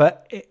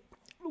 But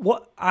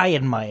what I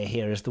admire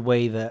here is the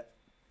way that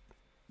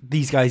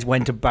these guys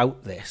went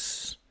about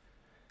this,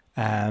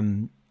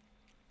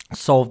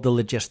 solved the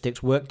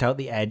logistics, worked out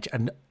the edge,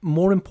 and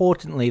more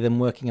importantly than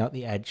working out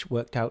the edge,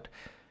 worked out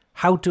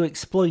how to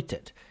exploit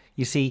it.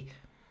 You see,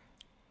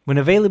 when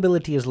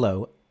availability is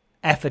low,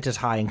 effort is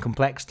high, and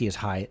complexity is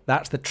high,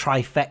 that's the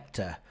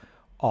trifecta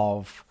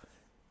of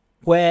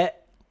where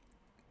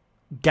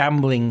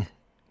gambling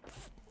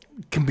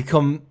can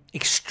become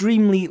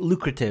extremely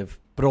lucrative,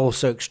 but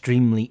also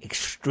extremely,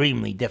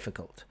 extremely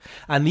difficult.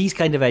 And these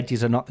kind of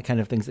edges are not the kind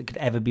of things that could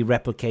ever be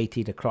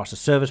replicated across a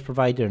service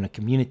provider and a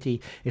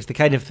community. It's the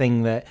kind of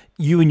thing that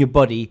you and your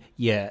buddy,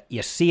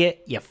 you see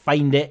it, you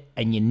find it,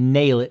 and you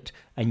nail it,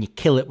 and you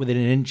kill it within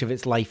an inch of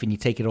its life, and you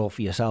take it all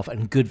for yourself,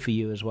 and good for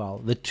you as well.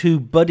 The two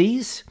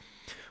buddies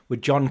were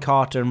John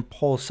Carter and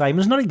Paul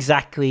Simons, not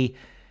exactly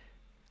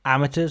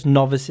amateurs,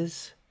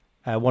 novices.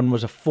 One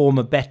was a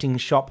former betting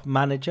shop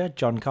manager,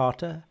 John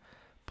Carter.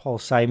 Paul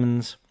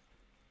Simons,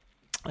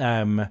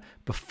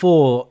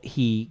 before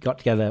he got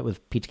together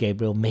with Peter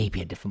Gabriel,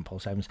 maybe a different Paul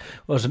Simons,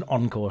 was an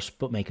on-course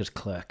bookmaker's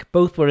clerk.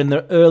 Both were in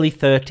their early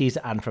 30s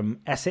and from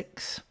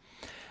Essex.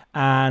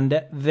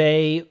 And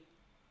they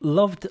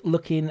loved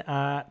looking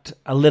at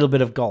a little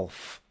bit of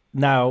golf.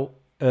 Now,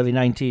 early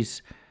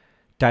 90s,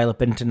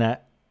 dial-up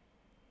internet.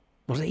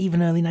 Was it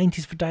even early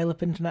 90s for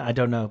dial-up internet? I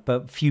don't know,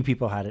 but few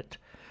people had it.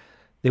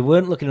 They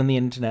weren't looking on the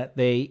internet.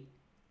 They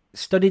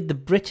studied the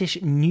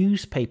British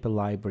newspaper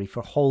library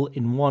for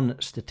hole-in-one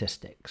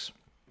statistics.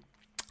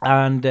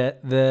 And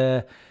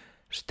the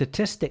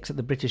statistics at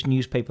the British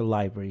newspaper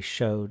library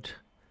showed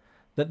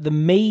that the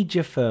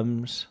major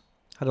firms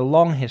had a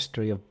long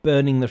history of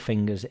burning their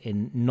fingers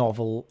in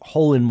novel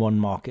hole-in-one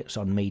markets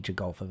on major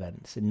golf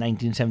events. In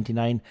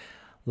 1979,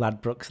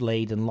 Ladbrokes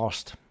laid and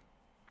lost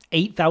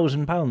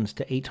 £8,000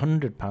 to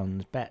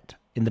 £800 bet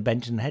in the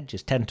Bench and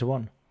Hedges,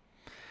 10-1.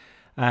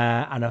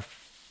 And a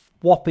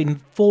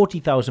whopping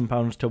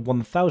 £40,000 to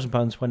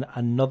 £1,000 when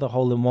another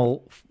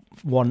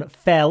hole-in-one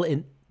fell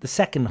in the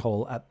second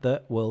hole at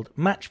the World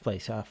Match Play.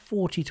 So a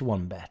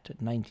 40-1 bet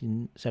at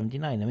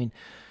 1979. I mean,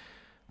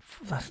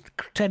 that's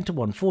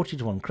 10-1,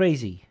 40-1,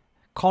 crazy.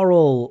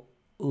 Coral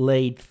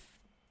laid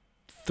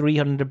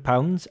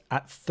 £300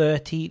 at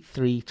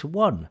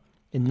 33-1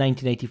 in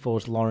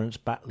 1984's Lawrence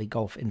Batley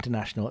Golf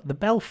International at the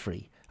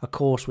Belfry, a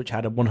course which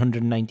had a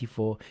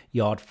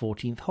 194-yard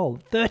 14th hole,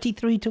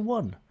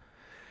 33-1.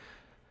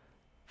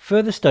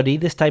 Further study,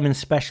 this time in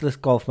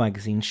specialist golf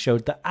magazines,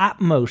 showed that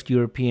at most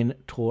European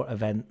Tour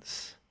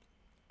events,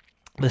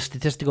 the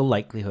statistical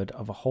likelihood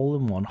of a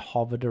hole-in-one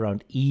hovered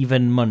around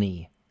even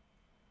money.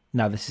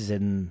 Now, this is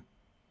in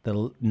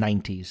the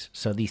 90s.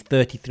 So these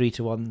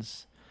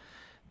 33-1s,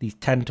 these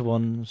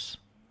 10-1s,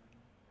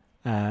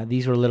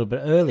 these were a little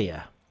bit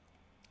earlier.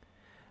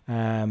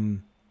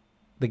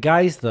 The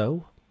guys,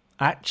 though,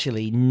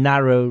 actually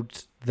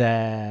narrowed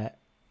their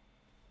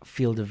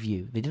field of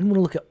view. They didn't want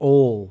to look at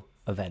all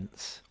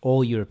events,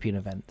 all European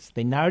events.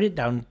 They narrowed it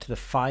down to the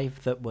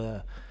 5 that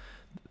were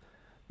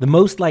the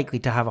most likely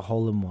to have a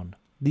hole-in-one.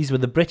 These were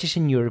the British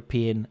and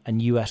European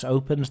and US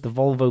Opens, the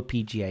Volvo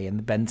PGA, and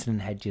the Benson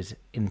and Hedges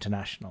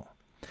International.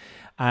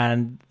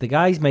 And the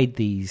guys made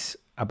these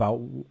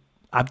about...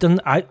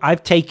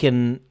 I've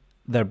taken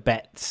their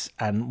bets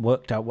and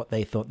worked out what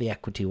they thought the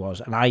equity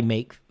was, and I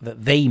make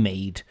that they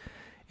made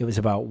it was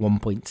about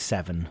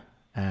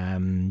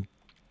 1.7.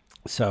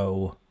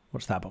 So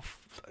what's that, about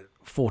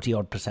 40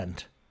 odd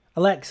percent?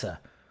 Alexa,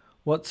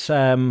 what's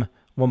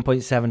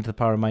 1.7 to the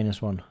power of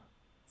 -1?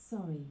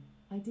 Sorry,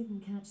 I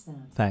didn't catch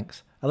that.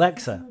 Thanks,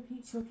 Alexa.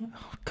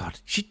 Oh God,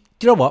 do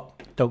you know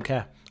what? Don't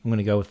care. I'm going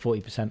to go with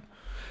 40%.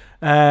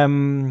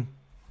 I'm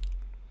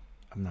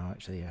now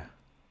actually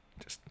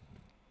just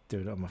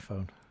doing it on my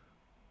phone.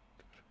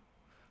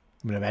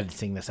 I mean, I'm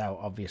editing this out,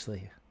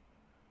 obviously.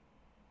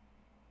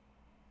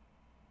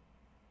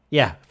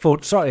 Yeah,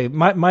 sorry,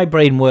 my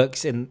brain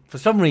works in... For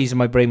some reason,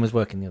 my brain was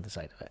working the other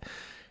side of it.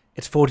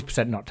 It's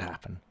 40% not to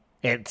happen.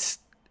 It's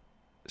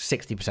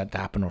 60% to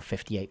happen, or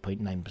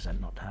 58.9%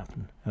 not to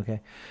happen.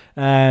 Okay?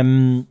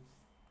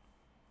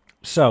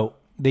 So,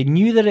 they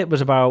knew that it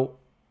was about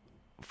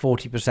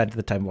 40% of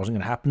the time it wasn't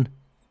going to happen.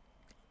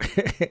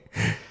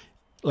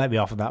 Let me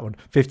off on that one.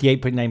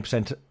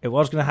 58.9% it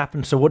was going to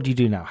happen. So what do you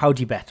do now? How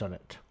do you bet on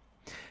it?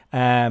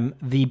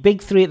 The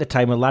big three at the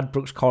time were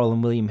Ladbrokes, Coral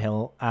and William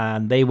Hill,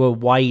 and they were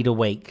wide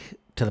awake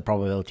to the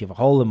probability of a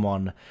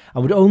hole-in-one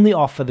and would only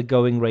offer the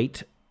going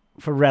rate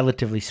for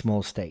relatively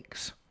small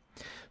stakes.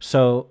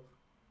 So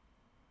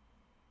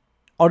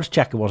Odds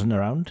Checker wasn't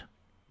around.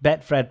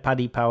 Betfred,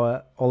 Paddy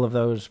Power, all of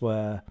those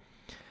were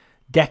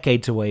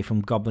decades away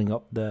from gobbling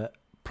up the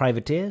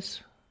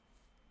privateers.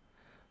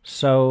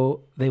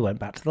 So they went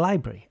back to the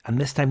library, and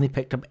this time they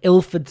picked up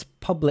Ilford's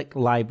Public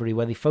Library,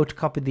 where they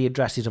photocopied the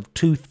addresses of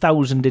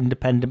 2,000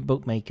 independent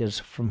bookmakers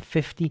from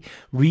 50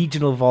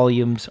 regional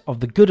volumes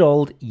of the good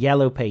old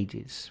Yellow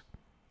Pages.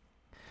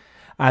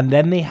 And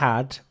then they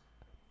had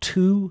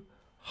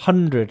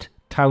 200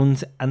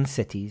 towns and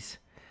cities,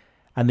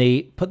 and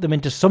they put them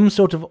into some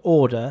sort of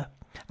order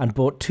and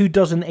bought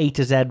 24 A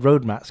to Z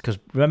road maps, because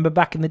remember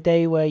back in the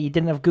day where you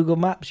didn't have Google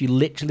Maps, you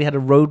literally had a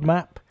road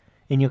map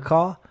in your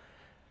car?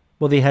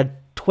 Well, they had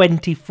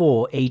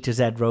 24 A to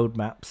Z road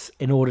maps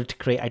in order to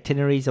create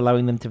itineraries,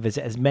 allowing them to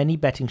visit as many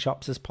betting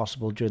shops as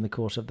possible during the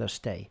course of their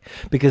stay,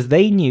 because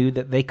they knew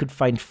that they could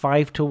find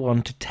 5 to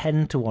 1 to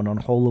 10 to 1 on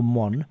hole in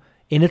one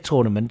in a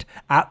tournament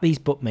at these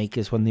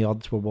bookmakers when the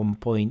odds were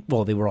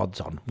they were odds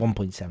on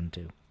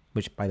 1.72,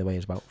 which, by the way,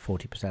 is about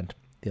 40%.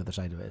 The other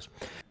side of it is.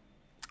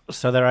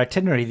 So their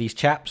itinerary, these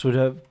chaps, would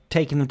have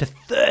taken them to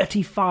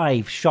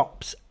 35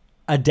 shops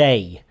a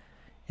day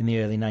in the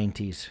early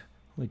 90s,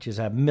 which is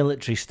a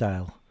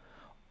military-style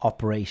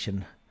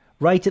operation,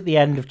 right at the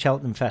end of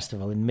Cheltenham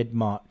Festival in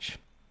mid-March.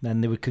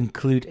 Then they would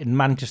conclude in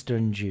Manchester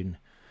in June.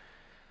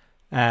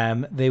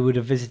 They would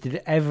have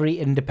visited every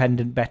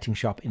independent betting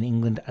shop in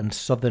England and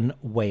southern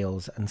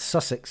Wales, and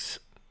Sussex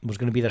was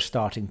going to be their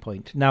starting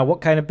point. Now,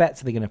 what kind of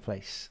bets are they going to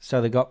place? So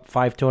they got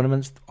 5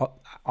 tournaments,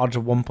 odds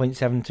of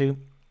 1.72.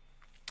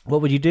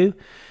 What would you do?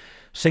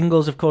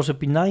 Singles, of course, would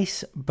be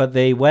nice, but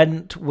they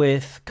went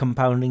with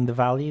compounding the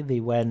value. They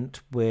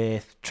went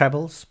with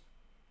trebles,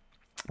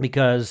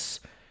 because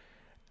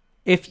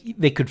if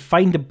they could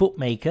find a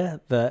bookmaker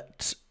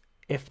that,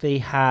 if they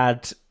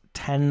had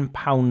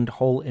 £10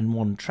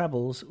 hole-in-one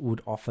trebles,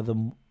 would offer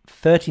them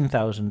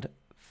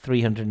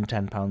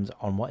 £13,310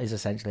 on what is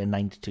essentially a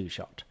 92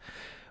 shot.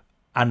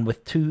 And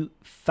with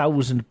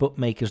 2,000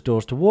 bookmakers'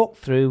 doors to walk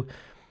through,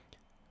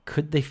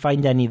 could they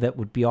find any that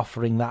would be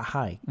offering that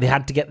high? They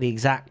had to get the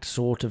exact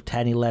sort of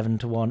 10, 11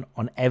 to 1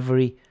 on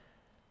every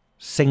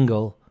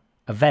single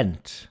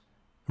event.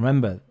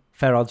 Remember,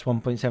 fair odds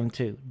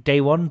 1.72.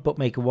 Day 1,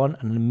 bookmaker 1,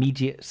 and an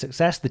immediate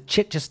success. The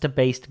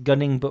Chichester-based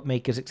gunning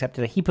bookmakers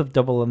accepted a heap of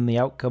double on the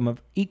outcome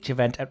of each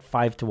event at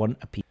 5 to 1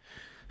 apiece.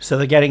 So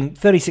they're getting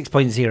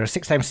 36.0,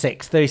 6 times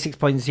 6,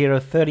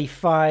 36.0,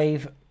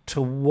 35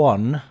 to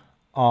 1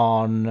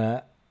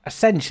 on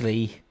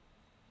essentially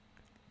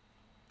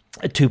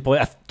a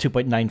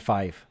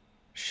 2.95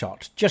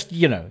 shot. Just,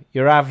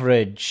 your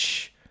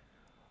average,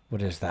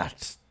 what is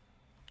that?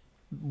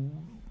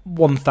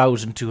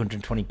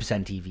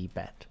 1,220% EV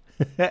bet.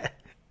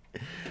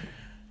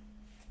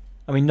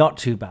 I mean, not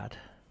too bad.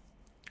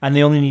 And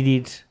they only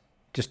needed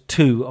just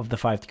 2 of the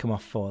 5 to come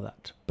off for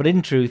that. But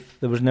in truth,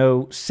 there was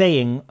no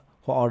saying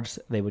what odds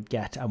they would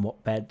get and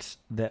what bets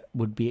that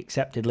would be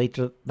accepted.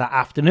 Later that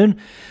afternoon,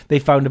 they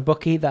found a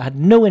bookie that had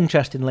no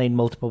interest in laying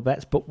multiple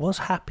bets, but was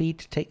happy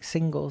to take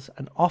singles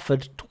and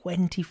offered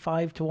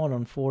 25 to 1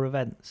 on 4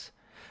 events.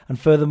 And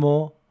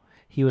furthermore,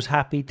 he was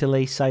happy to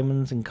lay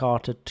Simons and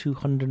Carter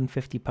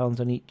 £250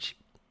 on each.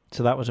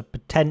 So that was a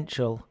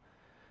potential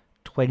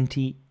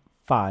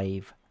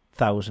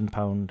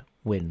 £25,000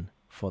 win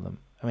for them.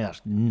 I mean,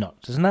 that's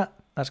nuts, isn't that?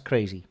 That's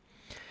crazy.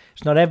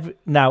 It's not every...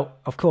 Now,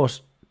 of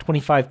course,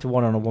 25 to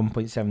 1 on a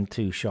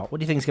 1.72 shot. What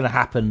do you think is going to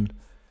happen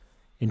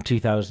in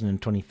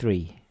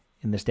 2023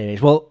 in this day and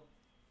age? Well,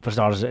 for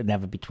starters, it would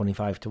never be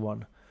 25 to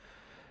 1.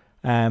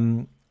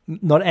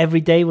 Not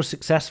every day was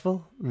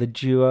successful for the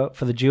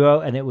duo,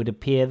 and it would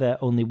appear that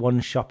only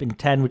one shop in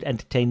 10 would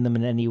entertain them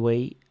in any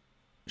way,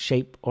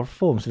 shape, or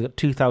form. So they've got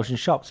 2,000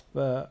 shops,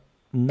 but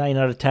 9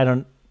 out of 10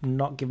 are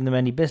not giving them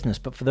any business.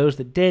 But for those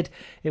that did,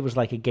 it was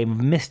like a game of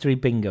mystery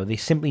bingo. They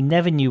simply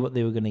never knew what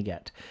they were going to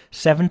get.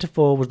 7 to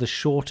 4 was the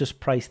shortest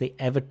price they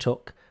ever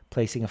took,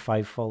 placing a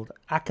 5-fold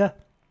ACCA.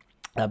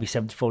 That'll be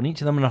 7 to 4 in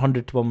each of them, and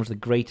 100 to 1 was the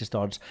greatest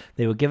odds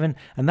they were given.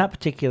 And that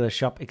particular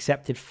shop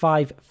accepted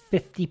 5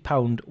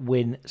 £50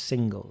 win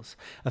singles.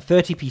 A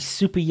 30p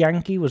Super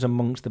Yankee was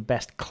amongst the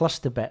best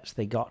cluster bets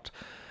they got,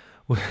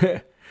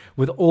 with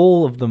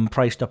all of them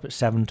priced up at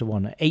 7 to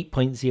 1, at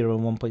 8.0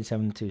 and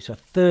 1.72. So a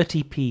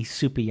 30p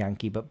Super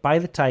Yankee. But by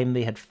the time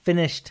they had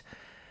finished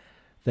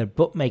their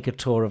bookmaker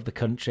tour of the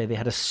country, they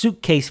had a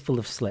suitcase full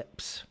of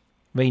slips,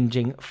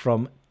 ranging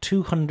from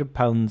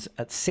 £200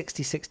 at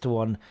 66 to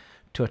 1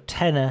 to a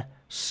tenner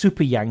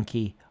Super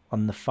Yankee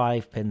on the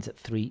 5 pins at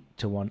 3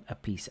 to 1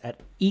 apiece. At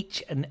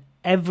each and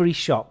every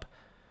shop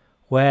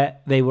where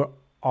they were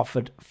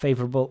offered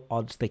favourable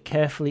odds, they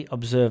carefully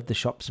observed the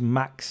shop's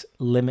max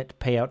limit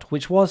payout,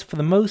 which was, for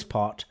the most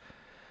part,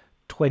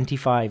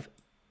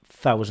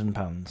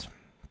 £25,000.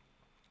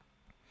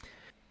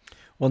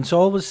 Once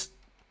all was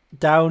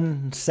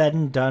down, said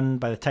and done,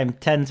 by the time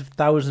tens of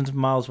thousands of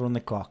miles were on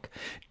the clock,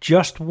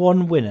 just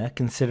one winner,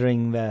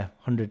 considering their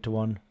 100 to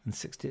 1 and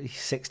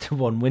 66 to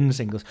 1 win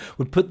singles,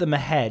 would put them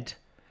ahead.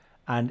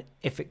 And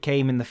if it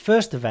came in the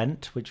first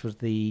event, which was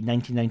the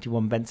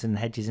 1991 Benson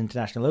Hedges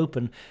International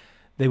Open,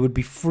 they would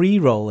be free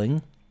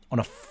rolling on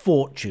a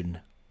fortune.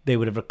 They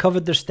would have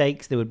recovered their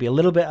stakes. They would be a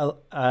little bit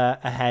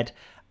ahead,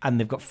 and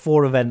they've got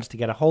 4 events to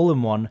get a hole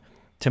in one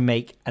to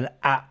make an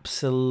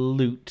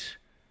absolute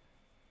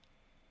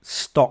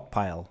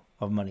stockpile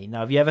of money.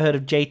 Now, have you ever heard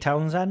of Jay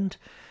Townsend?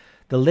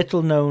 The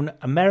little-known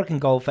American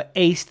golfer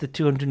aced the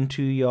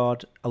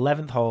 202-yard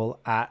 11th hole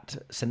at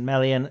St.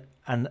 Melian,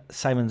 and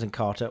Simons and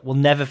Carter will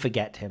never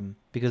forget him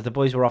because the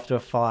boys were off to a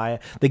flyer.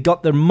 They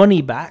got their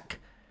money back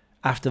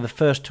after the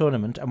first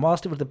tournament, and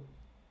whilst it was the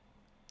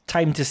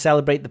time to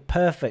celebrate the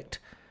perfect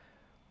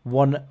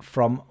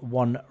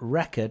one-from-one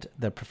record,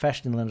 their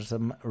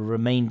professionalism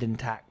remained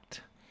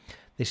intact.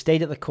 They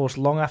stayed at the course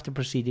long after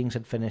proceedings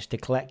had finished to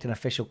collect an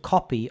official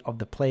copy of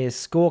the player's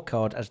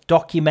scorecard as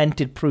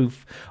documented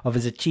proof of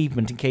his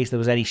achievement in case there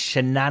was any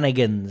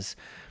shenanigans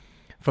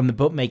from the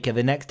bookmaker.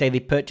 The next day they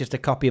purchased a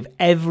copy of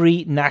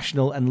every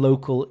national and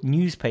local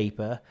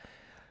newspaper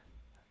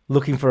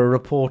looking for a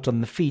report on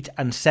the feat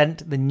and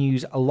sent the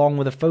news along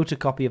with a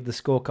photocopy of the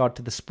scorecard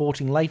to the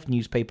Sporting Life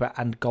newspaper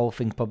and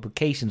golfing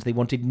publications. They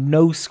wanted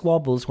no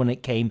squabbles when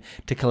it came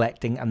to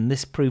collecting, and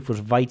this proof was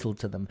vital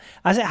to them.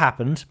 As it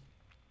happened,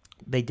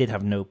 they did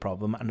have no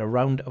problem, and a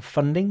round of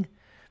funding,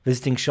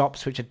 visiting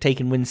shops which had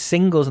taken win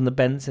singles on the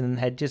Benson and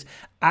Hedges,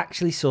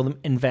 actually saw them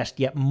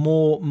invest yet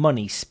more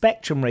money.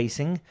 Spectrum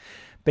Racing,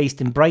 based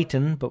in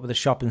Brighton but with a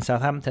shop in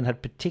Southampton,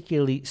 had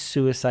particularly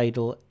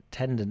suicidal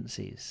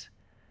tendencies.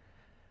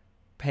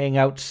 Paying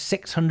out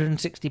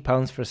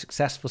 £660 for a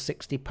successful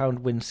 £60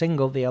 win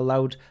single, they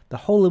allowed the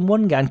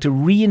hole-in-one gang to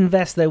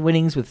reinvest their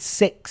winnings with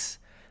 6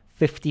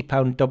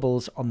 £50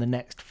 doubles on the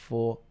next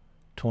 4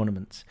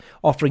 tournaments,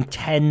 offering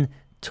 10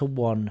 to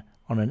 1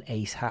 on an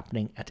ace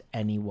happening at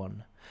any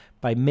one.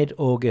 By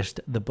mid-August,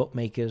 the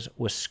bookmakers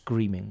were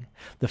screaming.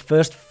 The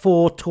first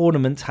 4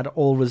 tournaments had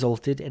all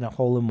resulted in a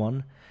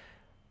hole-in-one,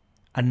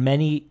 and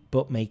many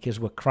bookmakers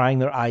were crying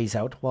their eyes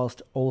out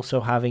whilst also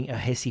having a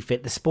hissy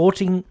fit. The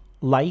Sporting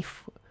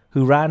Life,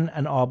 who ran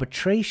an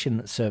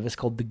arbitration service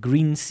called the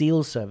Green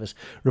Seal Service,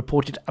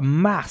 reported a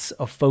mass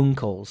of phone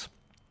calls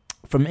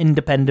from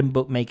independent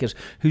bookmakers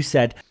who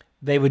said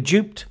they were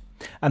duped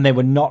and they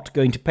were not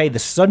going to pay. The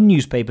Sun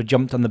newspaper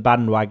jumped on the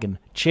bandwagon,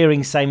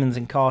 cheering Simons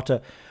and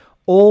Carter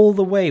all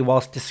the way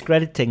whilst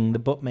discrediting the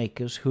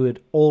bookmakers who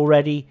had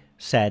already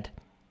said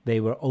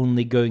they were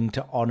only going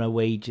to honour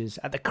wages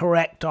at the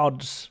correct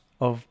odds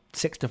of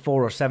 6-4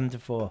 or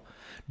 7-4.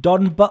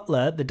 Don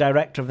Butler, the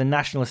director of the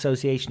National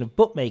Association of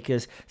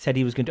Bookmakers, said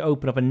he was going to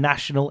open up a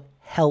national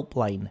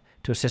helpline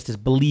to assist his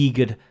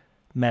beleaguered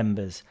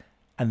members.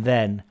 And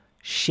then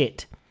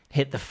shit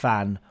hit the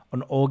fan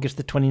on August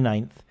the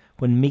 29th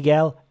when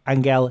Miguel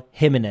Angel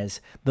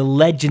Jimenez, the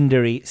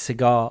legendary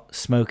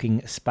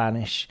cigar-smoking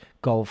Spanish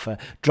golfer,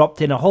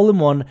 dropped in a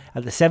hole-in-one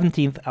at the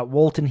 17th at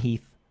Walton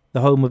Heath,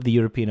 the home of the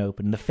European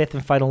Open. The 5th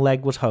and final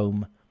leg was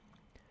home.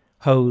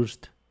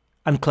 Hosed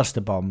and cluster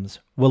bombs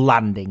were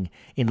landing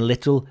in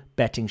little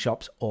betting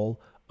shops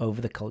all over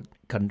the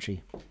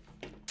country.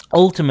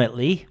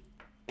 Ultimately,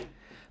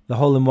 the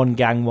hole-in-one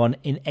gang won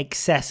in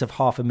excess of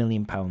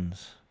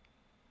 £500,000.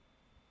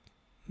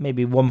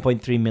 Maybe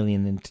 1.3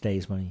 million in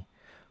today's money,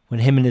 when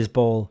Jimenez's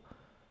ball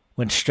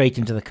went straight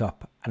into the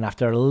cup. And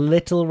after a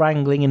little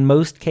wrangling, in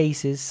most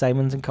cases,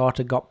 Simons and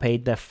Carter got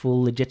paid their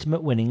full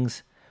legitimate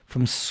winnings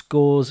from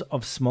scores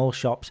of small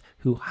shops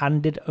who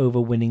handed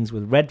over winnings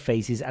with red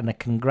faces and a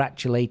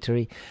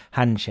congratulatory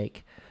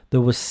handshake.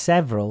 There were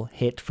several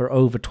hit for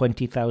over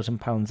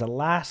 £20,000.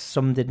 Alas,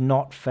 some did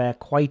not fare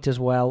quite as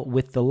well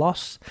with the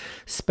loss.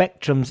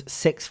 Spectrum's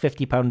 6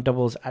 £50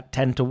 doubles at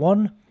 10 to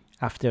 1,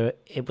 after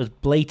it was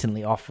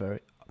blatantly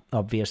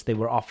obvious they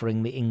were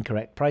offering the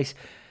incorrect price,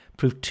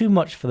 proved too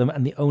much for them,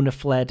 and the owner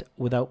fled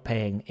without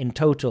paying. In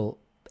total,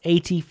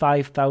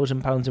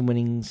 £85,000 in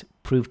winnings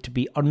proved to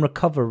be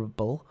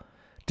unrecoverable,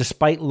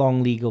 despite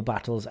long legal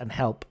battles and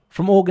help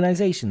from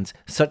organisations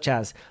such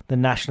as the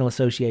National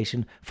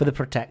Association for the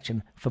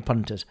Protection for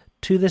Punters.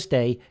 To this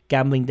day,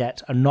 gambling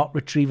debts are not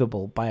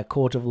retrievable by a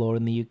court of law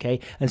in the UK,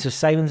 and so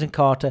Simons and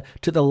Carter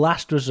took the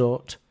last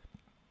resort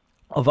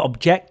of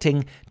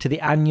objecting to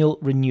the annual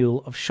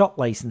renewal of shop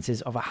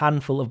licences of a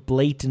handful of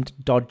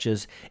blatant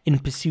dodgers in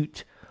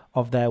pursuit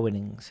of their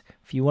winnings.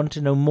 If you want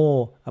to know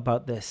more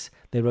about this,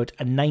 they wrote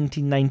a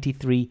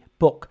 1993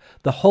 book,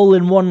 The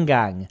Hole-in-One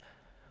Gang,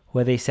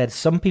 where they said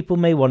some people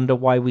may wonder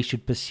why we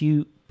should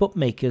pursue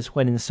bookmakers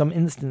when in some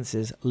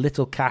instances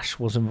little cash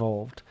was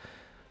involved.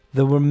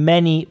 There were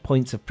many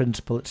points of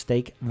principle at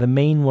stake, the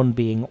main one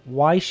being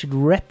why should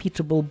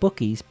reputable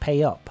bookies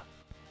pay up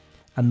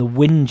and the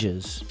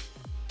whingers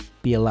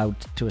be allowed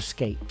to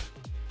escape?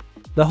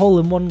 The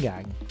Hole-in-One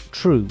Gang,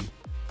 true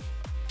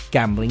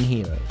gambling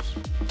heroes.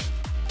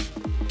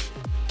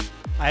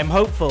 I am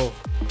hopeful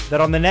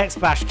that on the next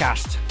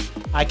BashCast,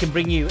 I can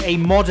bring you a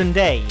modern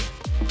day,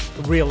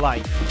 real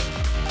life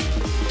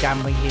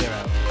gambling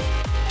hero.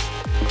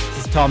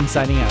 This is Tom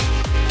signing out.